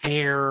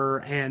hair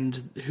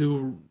and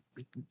who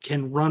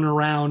can run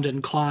around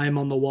and climb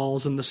on the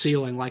walls and the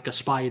ceiling like a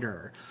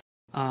spider.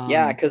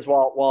 Because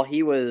while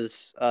he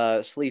was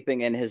sleeping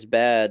in his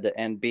bed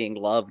and being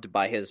loved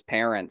by his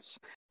parents,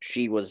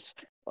 she was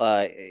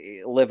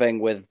living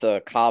with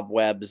the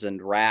cobwebs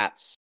and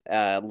rats,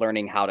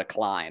 learning how to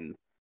climb.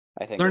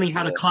 I think learning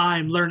how to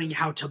climb, learning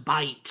how to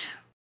bite.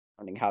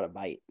 Learning how to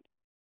bite.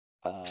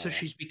 So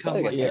she's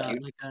become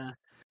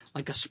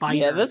like a spider.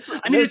 Yeah,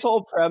 this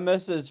whole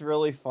premise is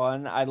really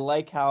fun. I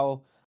like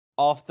how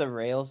off the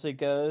rails it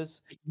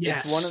goes.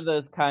 Yes. It's one of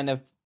those kind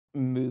of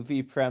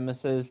movie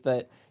premises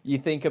that you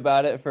think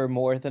about it for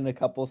more than a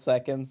couple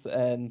seconds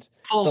and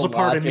falls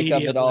apart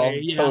immediately. Of it all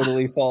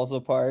totally falls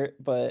apart.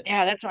 But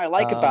yeah, that's what I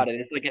like about it.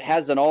 It's like it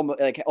has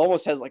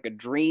almost has like a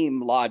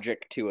dream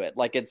logic to it.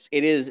 Like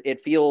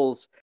it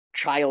feels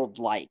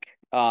childlike,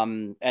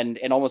 and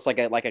almost like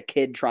a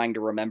kid trying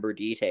to remember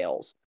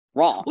details.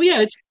 Wrong. Well,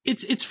 yeah,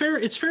 it's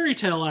fairy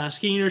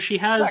tale-esque. You know, she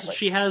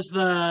has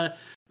the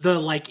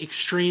like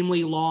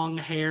extremely long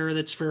hair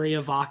that's very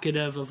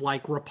evocative of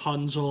like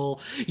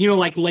Rapunzel. You know,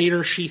 like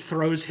later she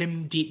throws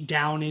him deep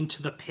down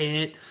into the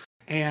pit,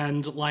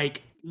 and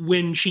like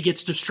when she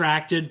gets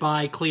distracted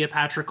by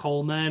Cleopatra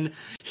Coleman,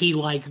 he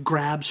like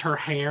grabs her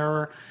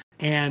hair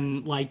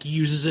and like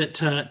uses it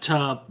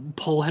to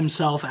pull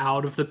himself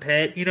out of the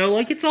pit. You know,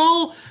 like it's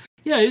all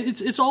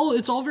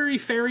very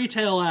fairy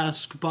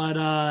tale-esque, but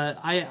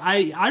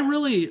I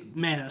really,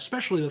 man,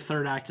 especially the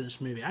third act of this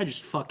movie, I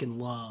just fucking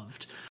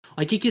loved.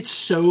 Like, it gets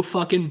so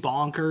fucking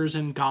bonkers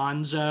and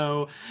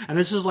gonzo, and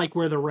this is, like,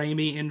 where the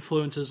Raimi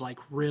influences, like,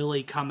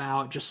 really come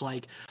out, just,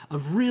 like, a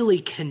really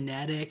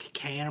kinetic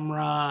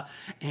camera,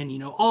 and, you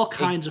know, all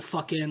kinds of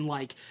fucking,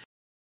 like,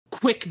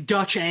 quick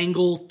Dutch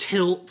angle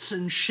tilts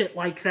and shit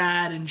like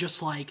that, and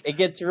just, like... It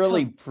gets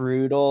really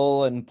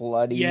brutal and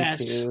bloody,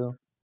 too.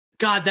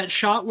 God, that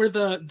shot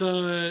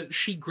where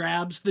she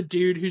grabs the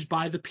dude who's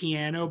by the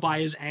piano by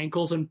his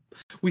ankles, and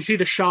we see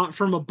the shot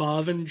from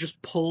above and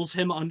just pulls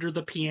him under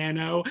the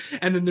piano,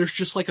 and then there's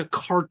just like a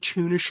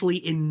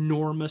cartoonishly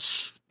enormous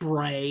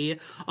spray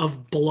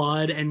of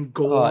blood and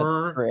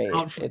gore.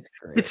 It's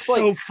great. It's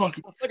so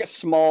fucking.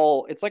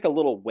 It's like a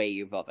little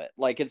wave of it.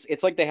 Like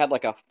it's like they had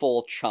like a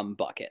full chum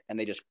bucket, and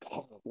they just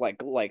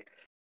like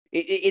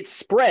it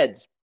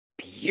spreads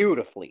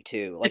beautifully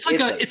too. Like,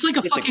 it's like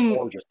a fucking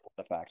gorgeous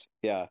effect.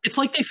 Yeah, it's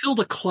like they filled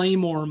a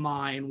claymore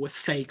mine with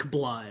fake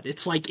blood.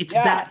 It's like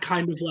that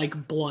kind of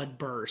like blood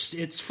burst.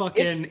 It's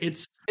fucking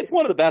it's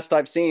one of the best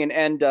I've seen,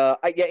 and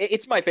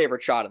it's my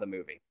favorite shot of the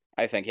movie.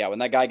 I think when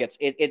that guy gets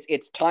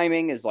its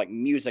timing is like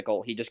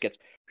musical. He just gets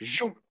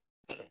and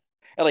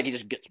like he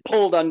just gets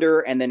pulled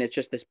under, and then it's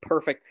just this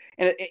perfect.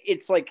 And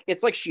it's like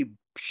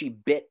she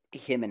bit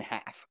him in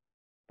half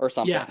or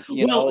something.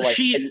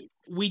 Yeah,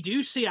 we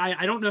do see,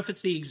 I don't know if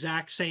it's the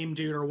exact same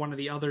dude or one of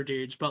the other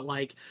dudes, but,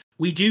 like,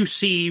 we do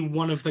see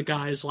one of the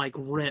guys, like,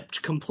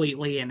 ripped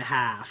completely in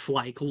half,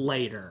 like,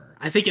 later.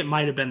 I think it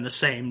might have been the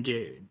same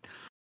dude.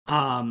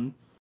 Again,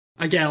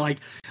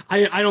 like,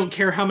 I don't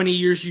care how many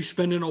years you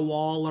spend in a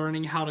wall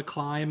learning how to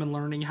climb and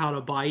learning how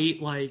to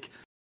bite, like,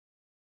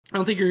 I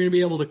don't think you're going to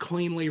be able to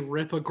cleanly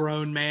rip a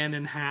grown man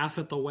in half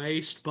at the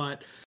waist,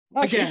 but,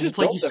 again, it's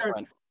like you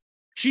start...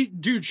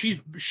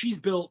 She's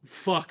built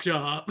fucked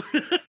up.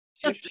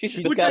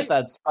 She's got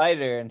that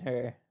spider in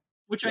her.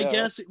 Which I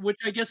guess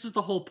is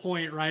the whole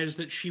point, right? Is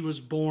that she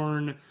was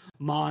born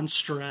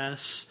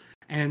monstrous,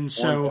 and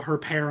so her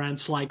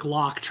parents like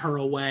locked her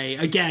away.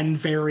 Again,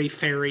 very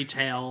fairy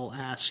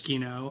tale-esque, you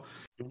know.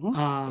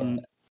 Mm-hmm.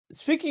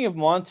 Speaking of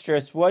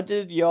monstrous, what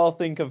did y'all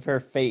think of her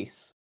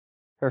face?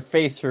 Her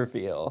face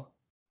reveal.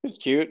 It's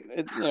cute.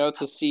 It's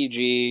a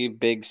CG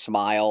big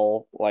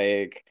smile,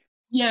 like.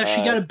 Yeah,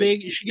 she got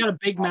a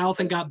big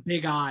mouth and got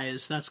big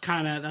eyes. That's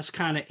kind of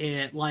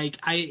it. Like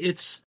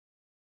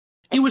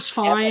it was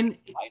fine.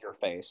 Spider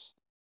face.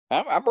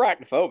 I'm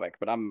arachnophobic,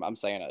 but I'm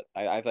saying it.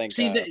 I think.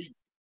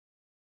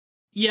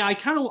 Yeah, I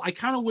kind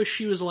of wish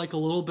she was like a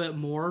little bit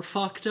more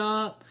fucked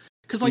up,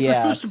 because like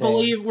Yeah, we're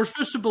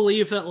supposed to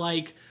believe that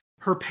like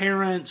her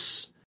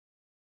parents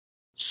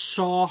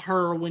saw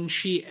her when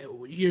she,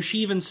 you know, she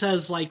even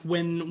says like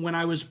when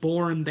I was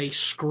born they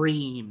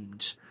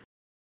screamed.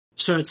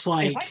 So it's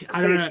like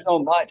I don't know. So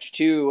much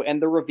too,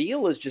 and the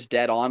reveal is just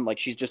dead on. Like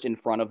she's just in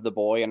front of the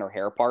boy and her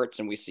hair parts,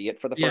 and we see it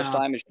for the first Yeah.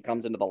 time as she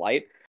comes into the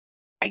light.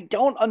 I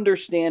don't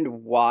understand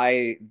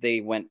why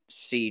they went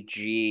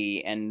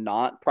CG and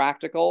not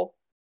practical,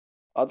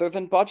 other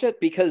than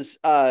budget, because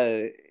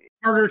Harder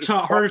it's to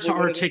probably what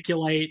it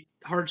is.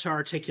 hard to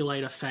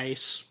articulate a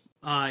face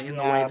in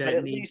the way Yeah, that but it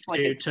at needs least like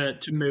it's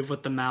to move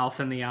with the mouth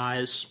and the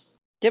eyes.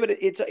 yeah, but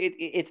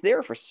it's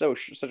there for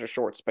such a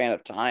short span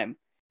of time.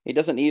 It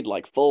doesn't need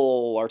like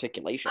full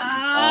articulation.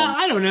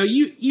 I don't know.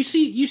 You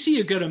see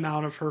a good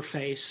amount of her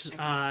face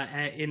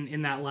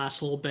in that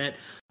last little bit.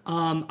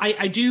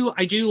 I do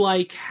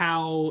like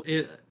how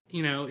it,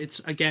 you know, it's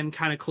again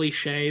kind of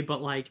cliche,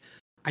 but like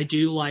I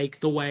do like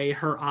the way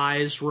her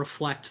eyes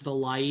reflect the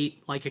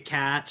light like a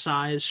cat's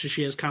eyes. So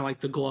she has kind of like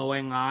the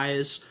glowing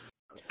eyes.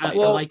 I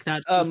like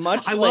that.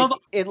 Much I like love.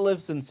 It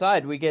Lives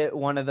Inside, we get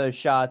one of those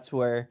shots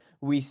where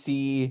we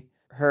see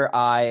her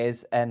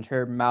eyes and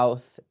her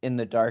mouth in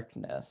the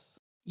darkness.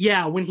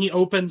 Yeah, when he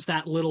opens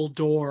that little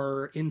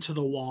door into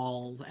the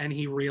wall and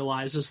he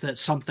realizes that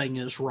something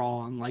is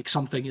wrong, like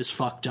something is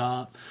fucked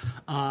up.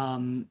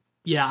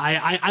 Yeah,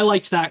 I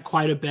liked that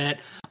quite a bit.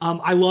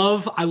 I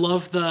love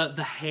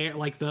the hair,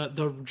 like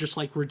the just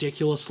like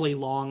ridiculously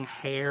long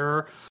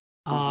hair.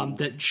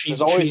 That she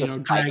you know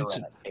drags.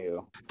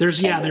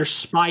 There's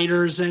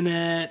spiders in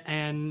it,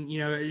 and you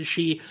know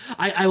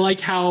I like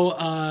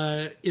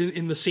how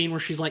in the scene where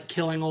she's like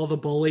killing all the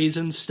bullies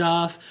and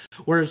stuff,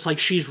 where it's like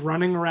she's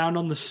running around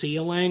on the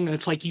ceiling and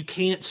it's like you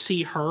can't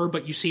see her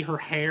but you see her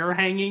hair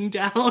hanging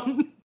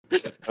down.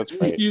 That's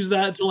great. Use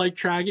that to like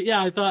track it.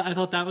 Yeah, I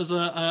thought that was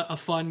a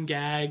fun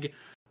gag.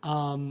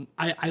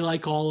 I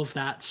like all of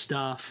that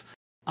stuff.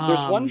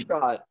 There's one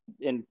shot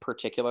in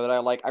particular that I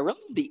like. I really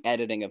love the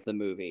editing of the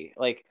movie.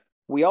 Like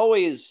we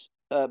always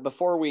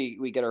before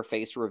we get our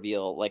face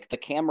reveal, like the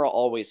camera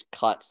always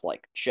cuts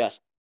like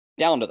just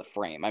down to the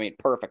frame. I mean,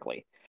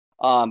 perfectly.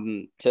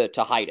 To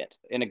hide it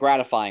in a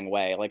gratifying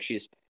way. Like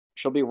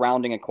she'll be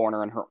rounding a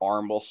corner and her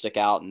arm will stick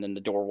out and then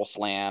the door will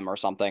slam or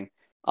something.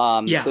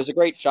 Yeah. There's a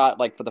great shot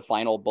like for the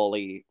final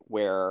bully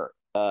where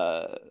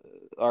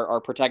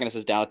our protagonist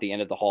is down at the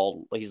end of the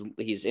hall.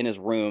 He's in his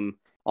room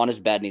on his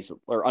bed and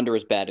or under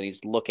his bed and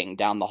he's looking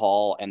down the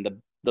hall and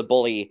the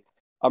bully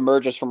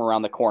emerges from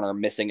around the corner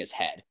missing his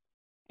head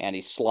and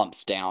he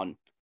slumps down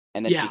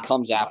and then she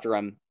comes after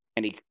him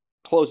and he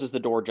closes the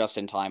door just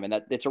in time, and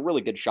that it's a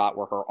really good shot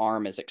where her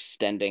arm is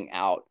extending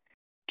out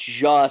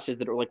just as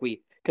the door, like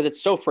because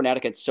it's so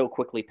frenetic, it's so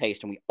quickly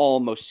paced, and we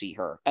almost see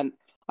her. And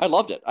I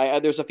loved it.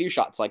 There's a few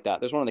shots like that.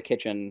 There's one in the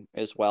kitchen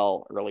as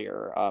well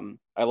earlier.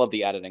 I love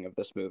the editing of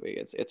this movie.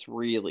 It's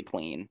really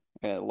clean.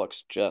 It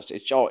looks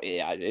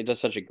it does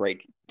such a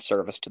great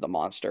service to the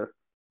monster.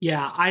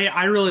 Yeah,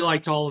 I really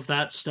liked all of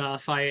that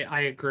stuff.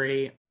 I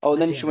agree. Oh,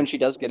 and then when she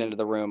does get into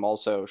the room,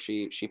 also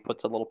she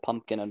puts a little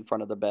pumpkin in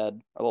front of the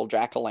bed, a little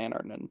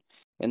jack-o'-lantern, and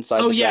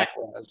inside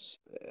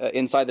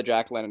inside the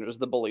jack-o'-lantern is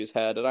the bully's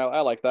head, and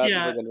I like that.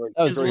 Yeah,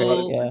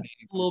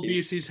 little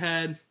Busey's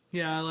head.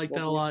 Yeah, I like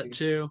that a lot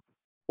too.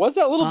 Was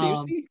that little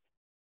Busey?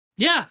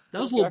 Yeah, that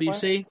was little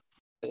Busey.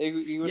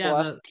 He was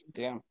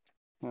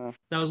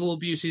that was little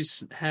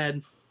Busey's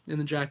head in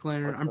the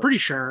jack-o'-lantern. I'm pretty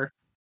sure.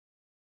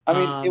 I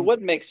mean, it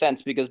would make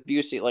sense because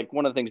Busey, like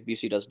one of the things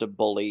Busey does to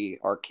bully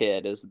our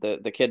kid is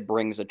the kid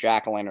brings a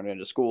jack-o'-lantern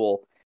into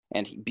school,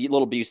 and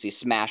little Busey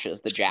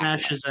smashes the jack-o'-lantern.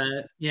 Smashes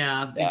it,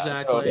 yeah,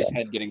 exactly. So his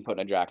head getting put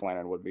in a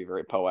jack-o'-lantern would be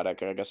very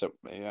poetic. I guess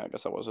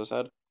that was his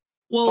head.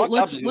 Well,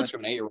 let's to an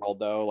 8-year-old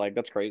though, like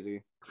that's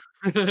crazy.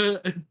 He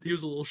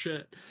was a little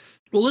shit.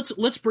 Well,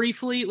 let's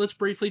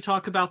briefly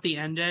talk about the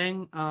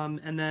ending,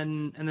 and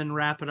then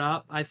wrap it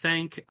up. I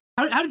think.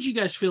 How did you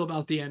guys feel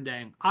about the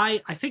ending? I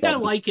think I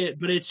like it,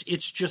 but it's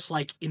just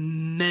like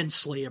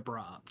immensely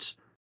abrupt.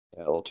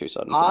 Yeah, a little too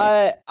sudden.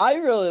 I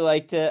really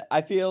liked it.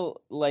 I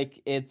feel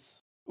like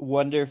it's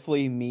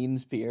wonderfully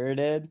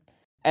mean-spirited.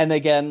 And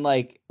again,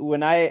 like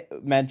when I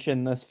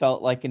mentioned this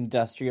felt like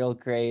industrial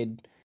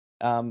grade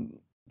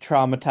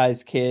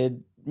traumatized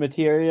kid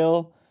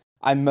material,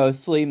 I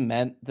mostly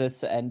meant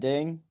this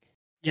ending.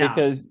 Yeah.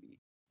 Because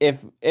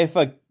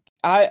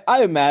I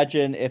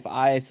imagine if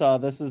I saw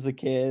this as a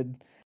kid,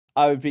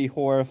 I would be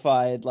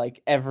horrified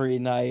like every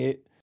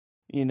night,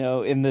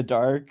 in the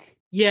dark.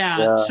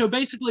 Yeah. So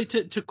basically,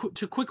 to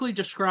quickly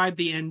describe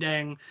the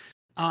ending,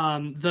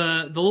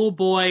 the little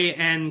boy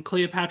and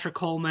Cleopatra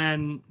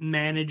Coleman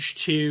managed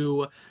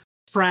to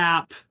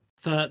trap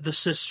the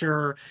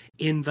sister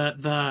in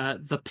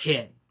the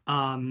pit,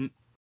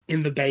 in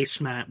the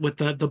basement with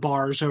the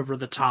bars over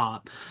the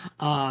top,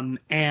 and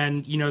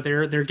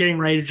they're getting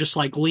ready to just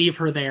like leave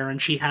her there, and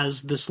she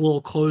has this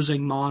little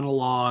closing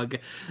monologue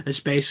that's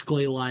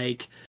basically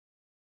like,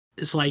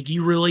 it's like,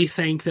 you really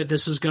think that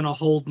this is gonna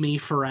hold me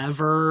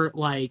forever?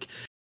 Like,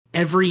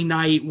 every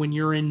night when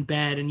you're in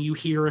bed and you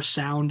hear a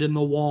sound in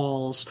the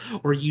walls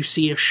or you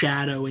see a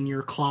shadow in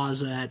your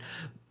closet,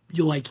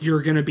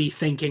 you're gonna be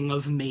thinking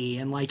of me.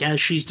 And like as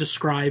she's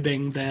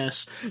describing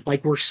this,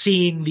 like we're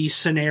seeing these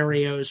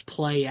scenarios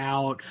play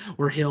out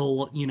where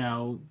he'll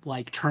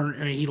like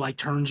he like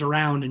turns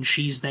around and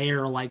she's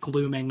there like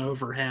looming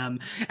over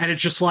him, and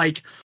it's just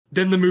like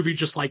then the movie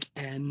just like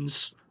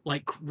ends,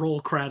 like roll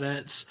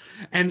credits.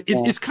 And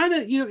it's kind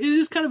of it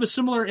is kind of a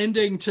similar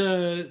ending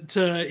to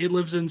It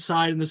Lives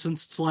Inside, in the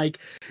sense it's like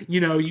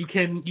you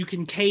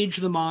can cage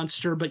the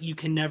monster but you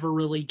can never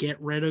really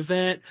get rid of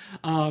it,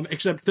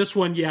 except this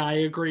one, yeah, I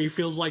agree,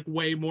 feels like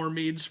way more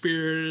mean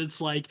spirited. It's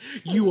like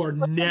you are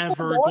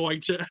never going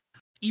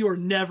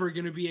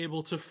to be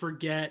able to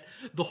forget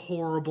the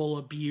horrible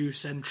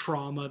abuse and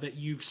trauma that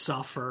you've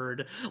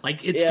suffered.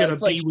 Like it's going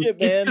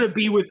to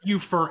be with you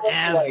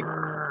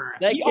forever.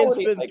 That kid's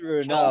been through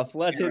enough.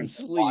 Let him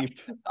sleep.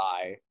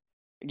 Die,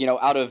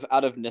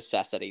 out of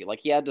necessity. Like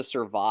he had to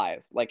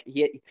survive. Like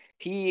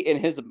he in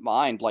his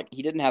mind, like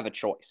he didn't have a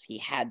choice. He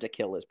had to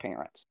kill his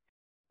parents.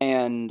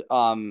 And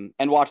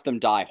watch them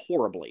die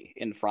horribly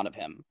in front of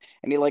him.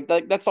 And he like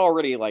that's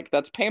already like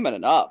that's payment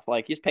enough.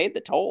 Like he's paid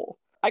the toll.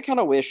 I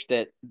kind of wish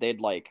that they'd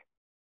like,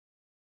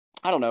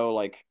 I don't know,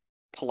 like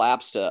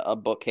collapsed a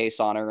bookcase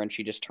on her and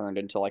she just turned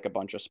into like a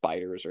bunch of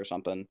spiders or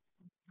something,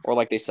 or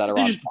like they set her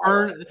on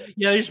fire.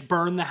 They just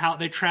burn the house.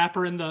 They trap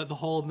her in the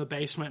hole in the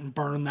basement and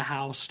burn the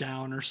house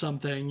down or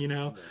something.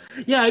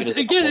 Yeah. It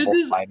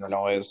is spider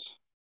noise.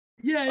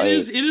 Yeah,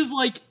 it is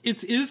like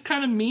it is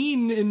kind of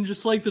mean, and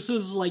just like this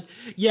is like,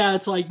 yeah,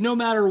 it's like no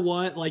matter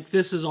what, like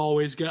this is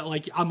always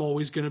like I'm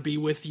always gonna be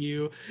with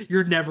you.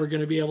 You're never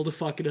gonna be able to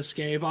fucking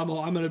escape.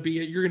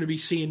 You're gonna be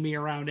seeing me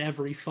around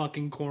every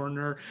fucking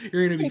corner.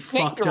 You're gonna be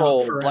fucked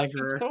up forever. Like,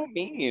 it's so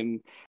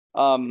mean.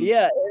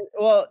 Yeah,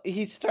 well,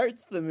 he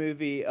starts the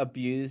movie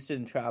abused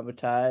and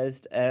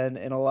traumatized, and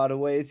in a lot of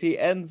ways, he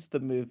ends the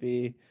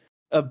movie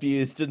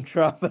abused and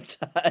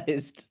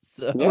traumatized.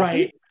 So.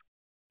 Right.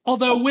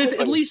 Although with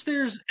at least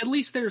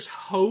there's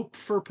hope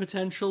for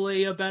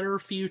potentially a better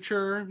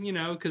future,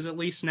 because at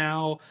least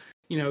now,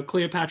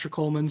 Cleopatra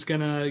Coleman's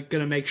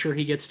gonna make sure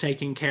he gets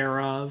taken care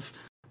of.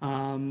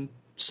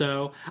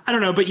 So I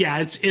don't know, but yeah,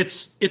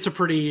 it's a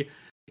pretty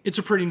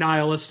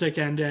nihilistic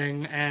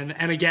ending,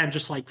 and again,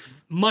 just like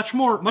much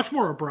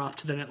more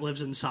abrupt than It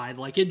Lives Inside.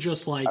 Like it's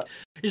just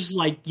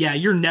like yeah,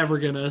 you're never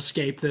gonna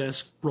escape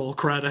this. Roll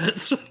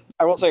credits.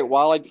 I will say,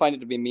 while I'd find it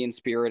to be mean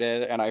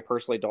spirited, and I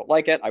personally don't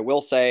like it, I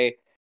will say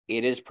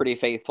it is pretty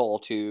faithful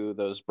to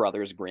those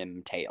Brothers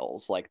Grimm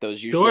tales. Like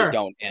those usually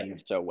don't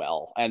end so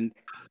well, and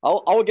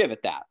I'll give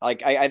it that.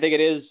 Like I think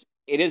it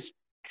is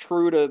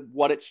true to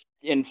what it's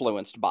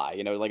influenced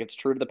by. Like it's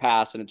true to the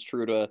past and it's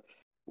true to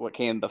what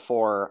came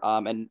before.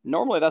 And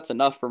normally that's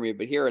enough for me,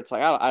 but here it's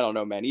like I don't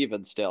know, man.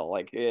 Even still,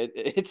 like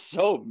it's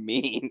so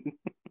mean.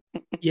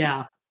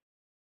 Yeah.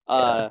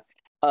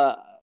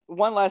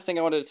 One last thing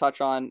I wanted to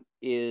touch on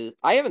is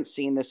I haven't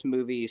seen this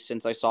movie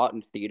since I saw it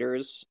in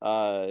theaters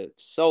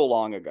so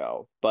long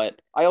ago.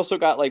 But I also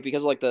got like,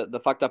 because of like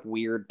the fucked up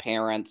weird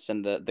parents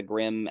and the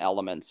grim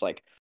elements,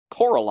 like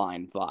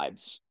Coraline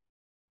vibes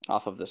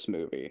off of this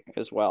movie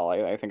as well.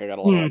 I think I got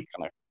a lot of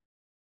kind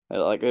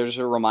of like it just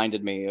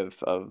reminded me of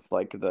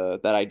like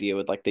that idea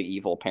with like the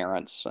evil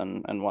parents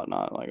and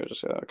whatnot. Like it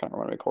just kind of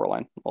reminded me of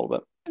Coraline a little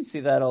bit. I can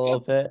see that a little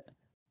bit.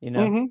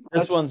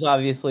 This one's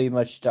obviously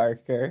much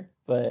darker,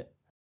 but.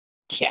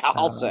 Yeah,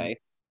 I'll say.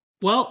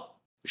 Well,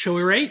 shall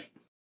we rate?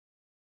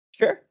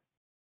 Sure.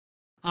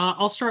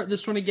 I'll start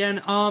this one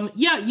again.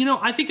 Yeah,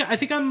 I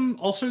think I'm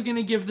also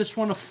gonna give this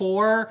one a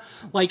 4.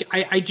 Like,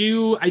 I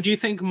do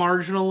think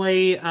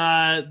marginally,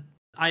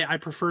 I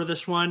prefer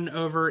this one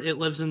over It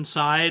Lives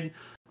Inside.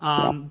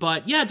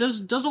 But yeah, it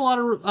does a lot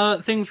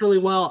of things really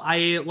well.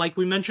 Like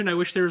we mentioned, I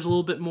wish there was a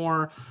little bit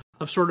more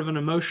of sort of an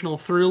emotional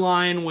through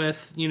line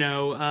with,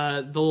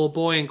 the little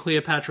boy and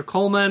Cleopatra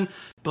Coleman.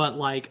 But,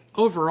 like,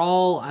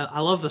 overall,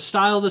 I love the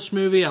style of this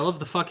movie. I love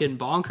the fucking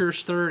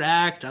bonkers third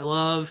act. I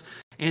love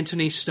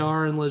Anthony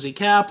Starr and Lizzie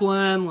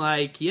Kaplan.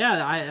 Like,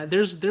 yeah,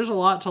 there's a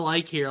lot to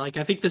like here. Like,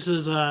 I think this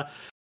is a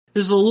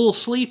little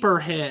sleeper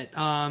hit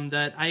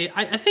that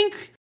I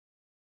think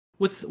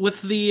with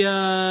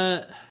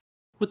the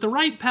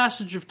right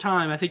passage of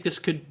time, I think this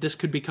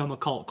could become a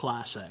cult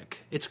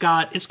classic. It's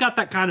got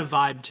that kind of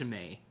vibe to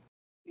me.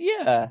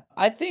 Yeah,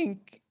 I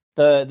think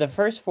the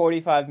first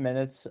 45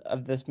 minutes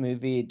of this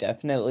movie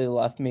definitely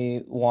left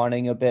me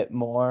wanting a bit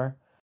more.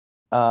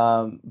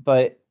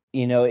 But,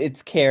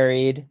 it's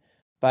carried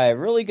by a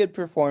really good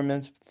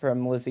performance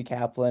from Lizzie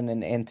Kaplan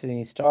and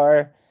Anthony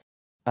Starr,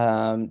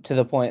 to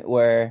the point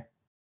where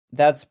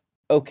that's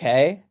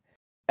okay.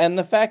 And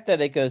the fact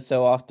that it goes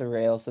so off the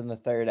rails in the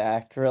third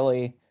act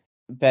really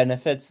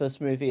benefits this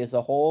movie as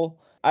a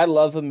whole. I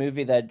love a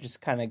movie that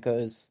just kind of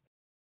goes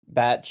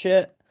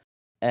batshit,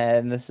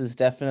 and this is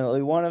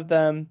definitely one of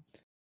them.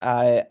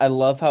 I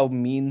love how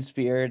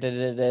mean-spirited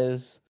it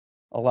is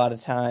a lot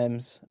of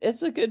times.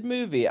 It's a good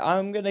movie.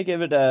 I'm going to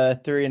give it a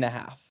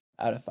 3.5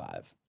 out of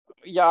 5.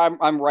 Yeah,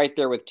 I'm right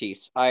there with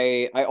Tease.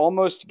 I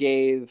almost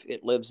gave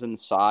It Lives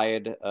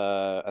Inside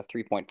a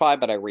 3.5,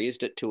 but I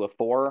raised it to a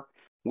 4.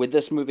 With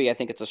this movie, I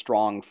think it's a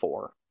strong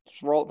 4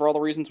 for all the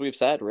reasons we've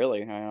said.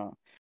 Really, I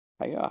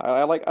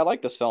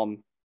like this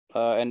film,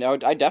 and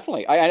I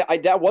definitely I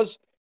that was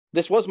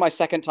this was my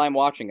second time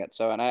watching it,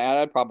 so and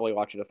I'd probably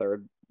watch it a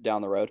third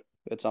down the road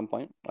at some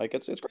point. Like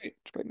it's great,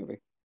 it's a great movie.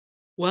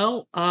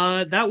 Well,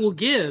 that will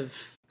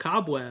give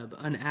Cobweb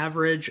an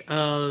average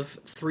of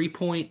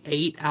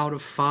 3.8 out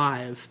of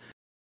 5.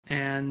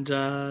 And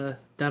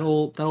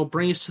that'll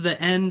bring us to the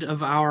end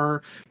of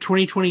our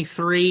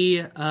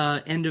 2023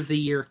 end of the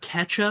year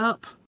catch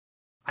up.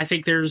 I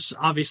think there's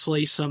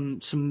obviously some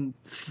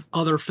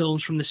other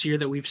films from this year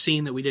that we've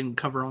seen that we didn't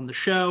cover on the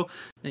show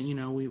that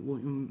we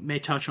may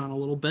touch on a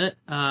little bit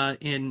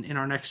in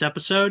our next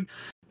episode.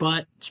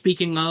 But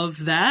speaking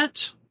of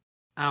that,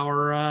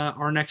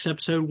 our next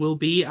episode will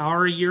be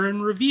our year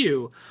in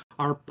review,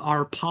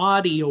 our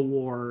Poddy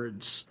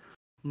Awards,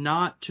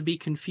 not to be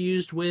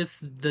confused with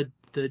the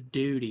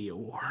Duty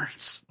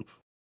Awards.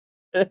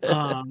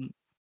 Yeah,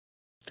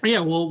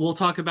 we'll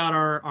talk about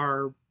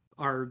our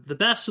the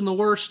best and the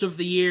worst of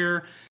the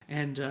year,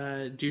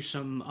 and do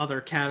some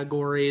other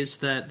categories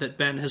that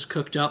Ben has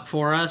cooked up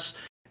for us,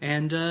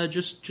 and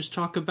just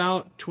talk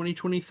about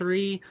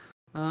 2023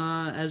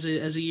 as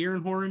a year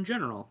in horror in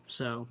general.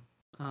 So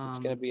It's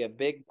gonna be a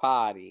big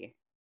party.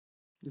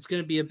 It's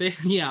gonna be a big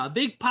a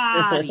big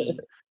party.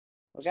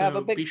 We're gonna have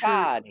a big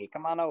party.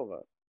 Come on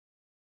over.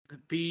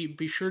 Be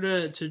sure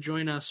to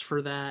join us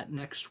for that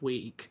next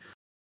week.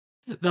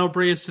 That'll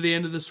bring us to the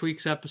end of this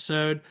week's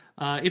episode.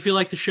 If you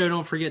like the show,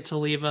 don't forget to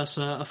leave us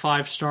a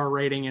 5-star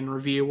rating and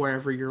review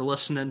wherever you're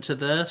listening to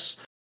this.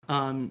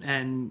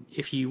 And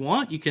if you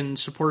want, you can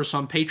support us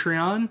on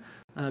Patreon,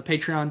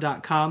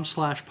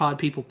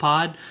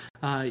 patreon.com/podpeoplepod.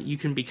 You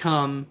can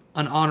become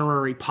an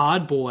honorary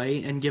pod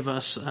boy and give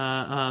us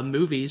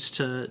movies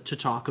to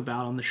talk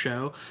about on the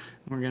show.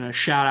 We're going to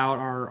shout out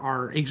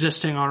our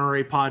existing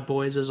honorary pod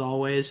boys, as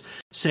always: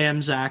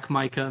 Sam, Zach,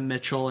 Micah,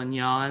 Mitchell, and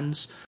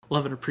Jans.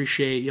 Love and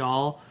appreciate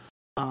y'all.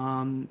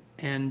 If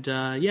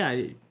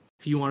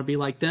you want to be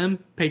like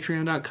them,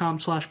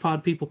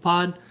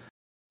 patreon.com/podpeoplepod.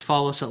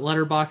 Follow us at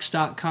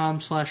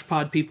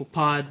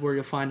letterboxd.com/podpeoplepod, where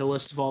you'll find a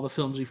list of all the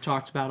films we've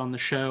talked about on the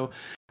show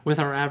with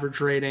our average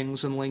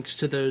ratings and links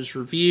to those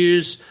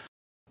reviews.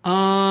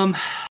 I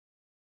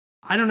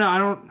don't know. I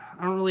don't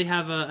really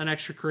have an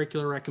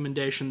extracurricular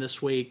recommendation this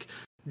week.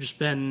 I've just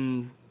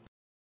been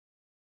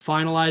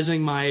finalizing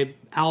my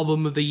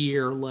album of the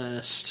year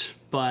list,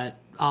 but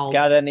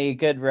Got any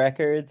good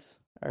records?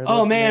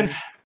 Oh man.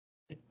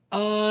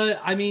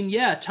 I mean,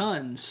 yeah,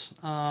 tons.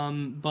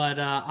 But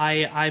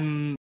I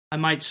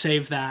might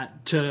save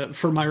that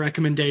for my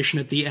recommendation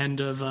at the end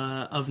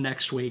of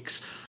next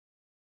week's.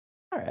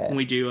 All right. When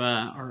we do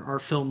our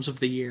films of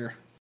the year.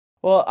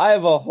 Well, I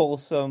have a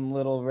wholesome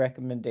little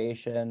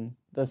recommendation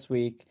this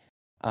week.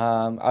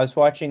 I was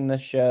watching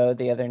this show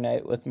the other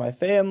night with my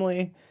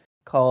family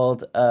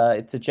called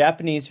it's a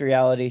Japanese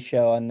reality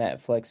show on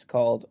Netflix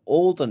called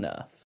Old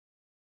Enough.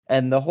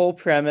 And the whole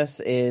premise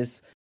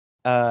is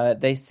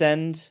they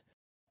send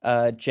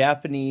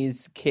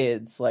Japanese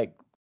kids, like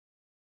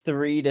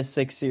 3 to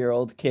 6 year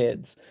old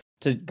kids,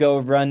 to go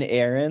run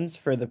errands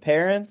for the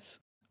parents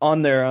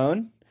on their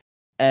own.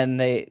 And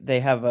they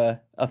have a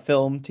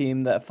film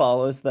team that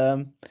follows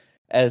them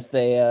as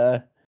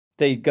they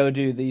go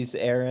do these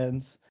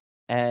errands.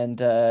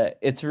 And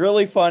it's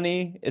really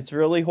funny. It's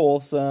really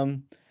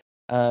wholesome.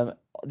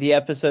 The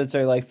episodes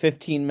are like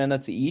 15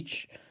 minutes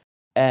each.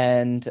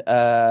 And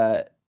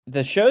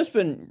the show's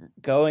been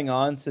going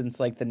on since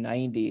like the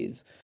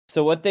 90s.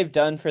 So what they've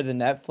done for the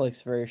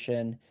Netflix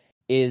version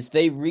is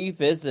they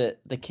revisit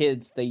the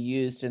kids they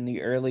used in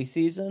the early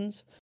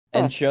seasons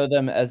and show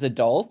them as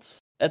adults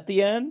at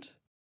the end.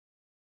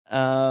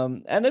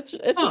 And it's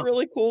a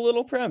really cool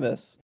little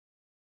premise.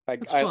 I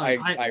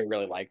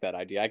really like that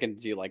idea. I can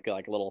see like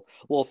a little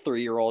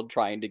 3-year-old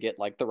trying to get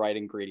like the right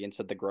ingredients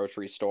at the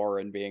grocery store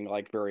and being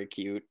like very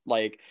cute.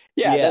 Like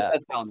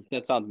that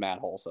sounds mad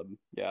wholesome.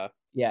 Yeah.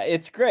 Yeah,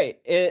 it's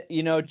great.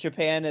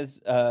 Japan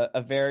is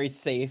a very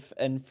safe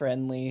and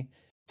friendly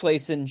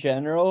place in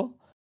general.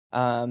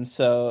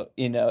 So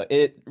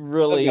it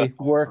really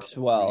works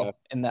well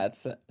in that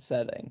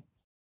setting.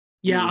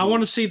 Yeah, I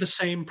want to see the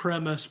same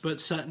premise,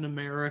 but set in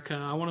America.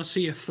 I want to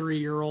see a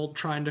 3-year-old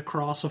trying to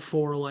cross a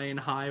 4-lane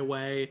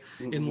highway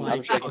in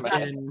like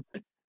fucking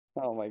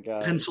oh my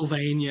god,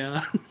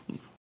 Pennsylvania.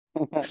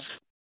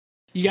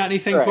 You got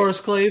anything for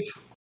us, Cleve?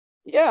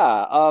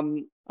 Yeah,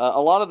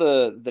 a lot of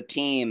the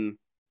team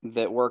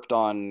that worked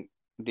on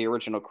the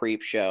original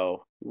Creep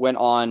show went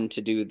on to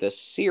do this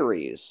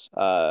series.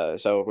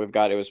 So we've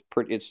got it's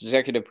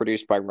executive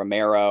produced by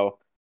Romero.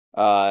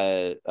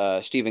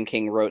 Stephen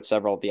King wrote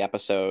several of the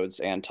episodes,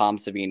 and Tom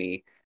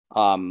Savini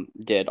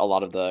did a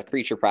lot of the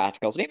creature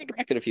practicals, and even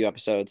directed a few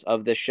episodes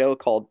of this show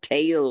called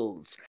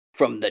Tales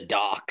from the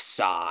Dark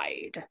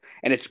Side.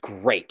 And it's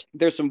great.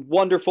 There's some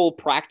wonderful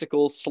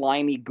practical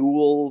slimy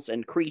ghouls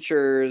and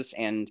creatures,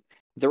 and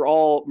they're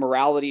all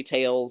morality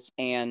tales,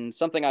 and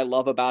something I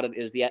love about it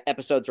is the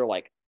episodes are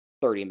like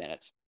 30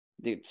 minutes,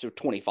 so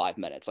 25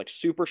 minutes, like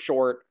super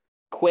short,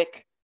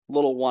 quick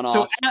little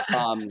one-off.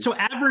 So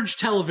average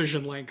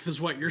television length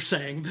is what you're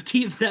saying.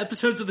 The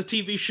episodes of the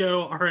TV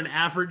show are an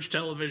average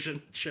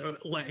television show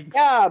length.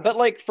 Yeah, but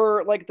like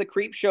for like the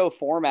Creep Show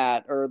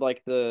format or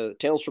like the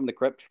Tales from the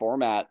Crypt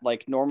format,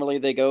 like normally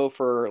they go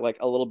for like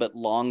a little bit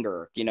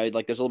longer.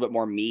 Like there's a little bit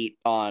more meat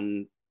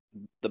on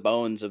the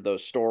bones of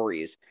those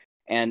stories,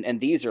 and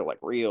these are like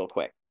real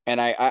quick. And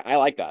I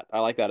like that. I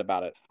like that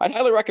about it. I'd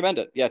highly recommend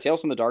it. Yeah,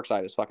 Tales from the Dark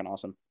Side is fucking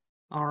awesome.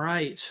 All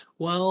right.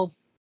 Well,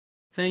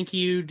 thank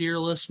you, dear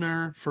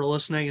listener, for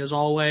listening as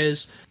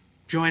always.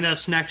 Join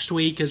us next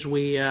week as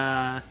we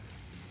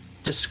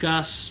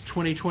discuss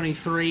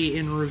 2023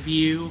 in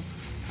review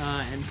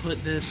and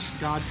put this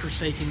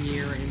godforsaken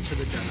year into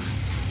the dirt.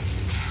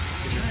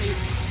 Good night.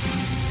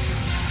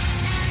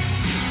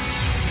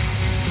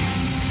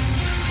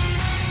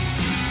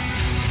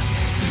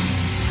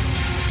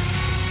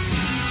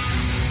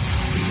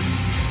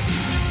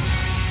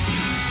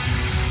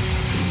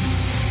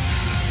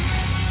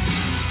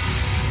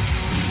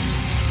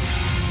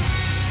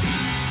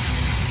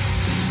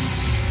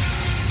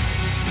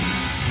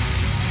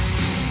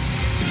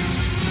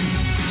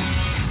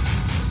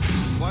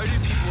 Why do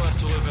people have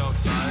to live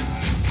outside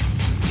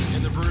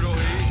in the brutal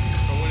heat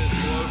or when it's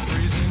below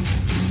freezing?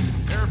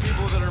 There are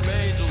people that are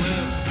made to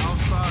live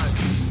outside.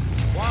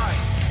 Why?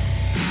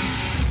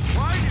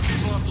 Why do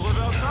people have to live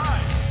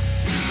outside?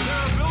 When there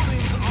are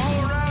buildings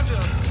all around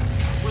us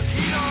with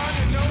heat on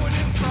and no one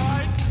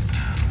inside?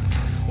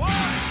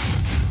 Why?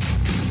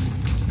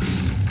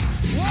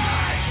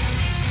 Why?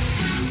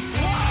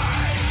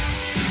 Why?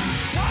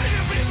 Why do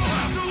people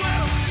have to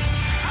live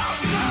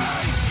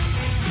outside?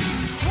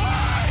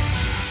 Why?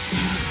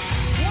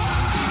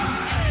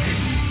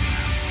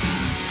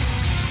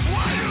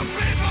 Why do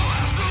people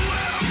have to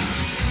live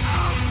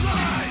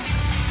outside?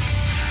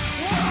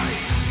 Why?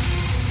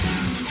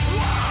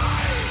 Why?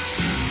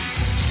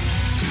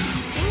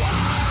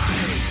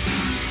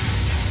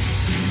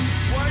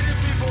 Why do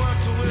people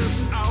have to live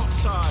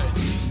outside?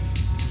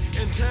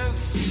 In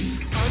tents,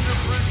 under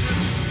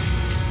bridges,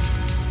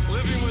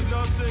 living with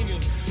nothing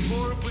and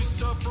horribly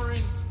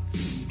suffering?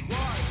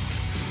 Why?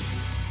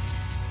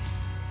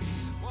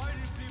 Why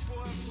do people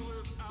have to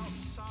live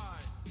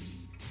outside?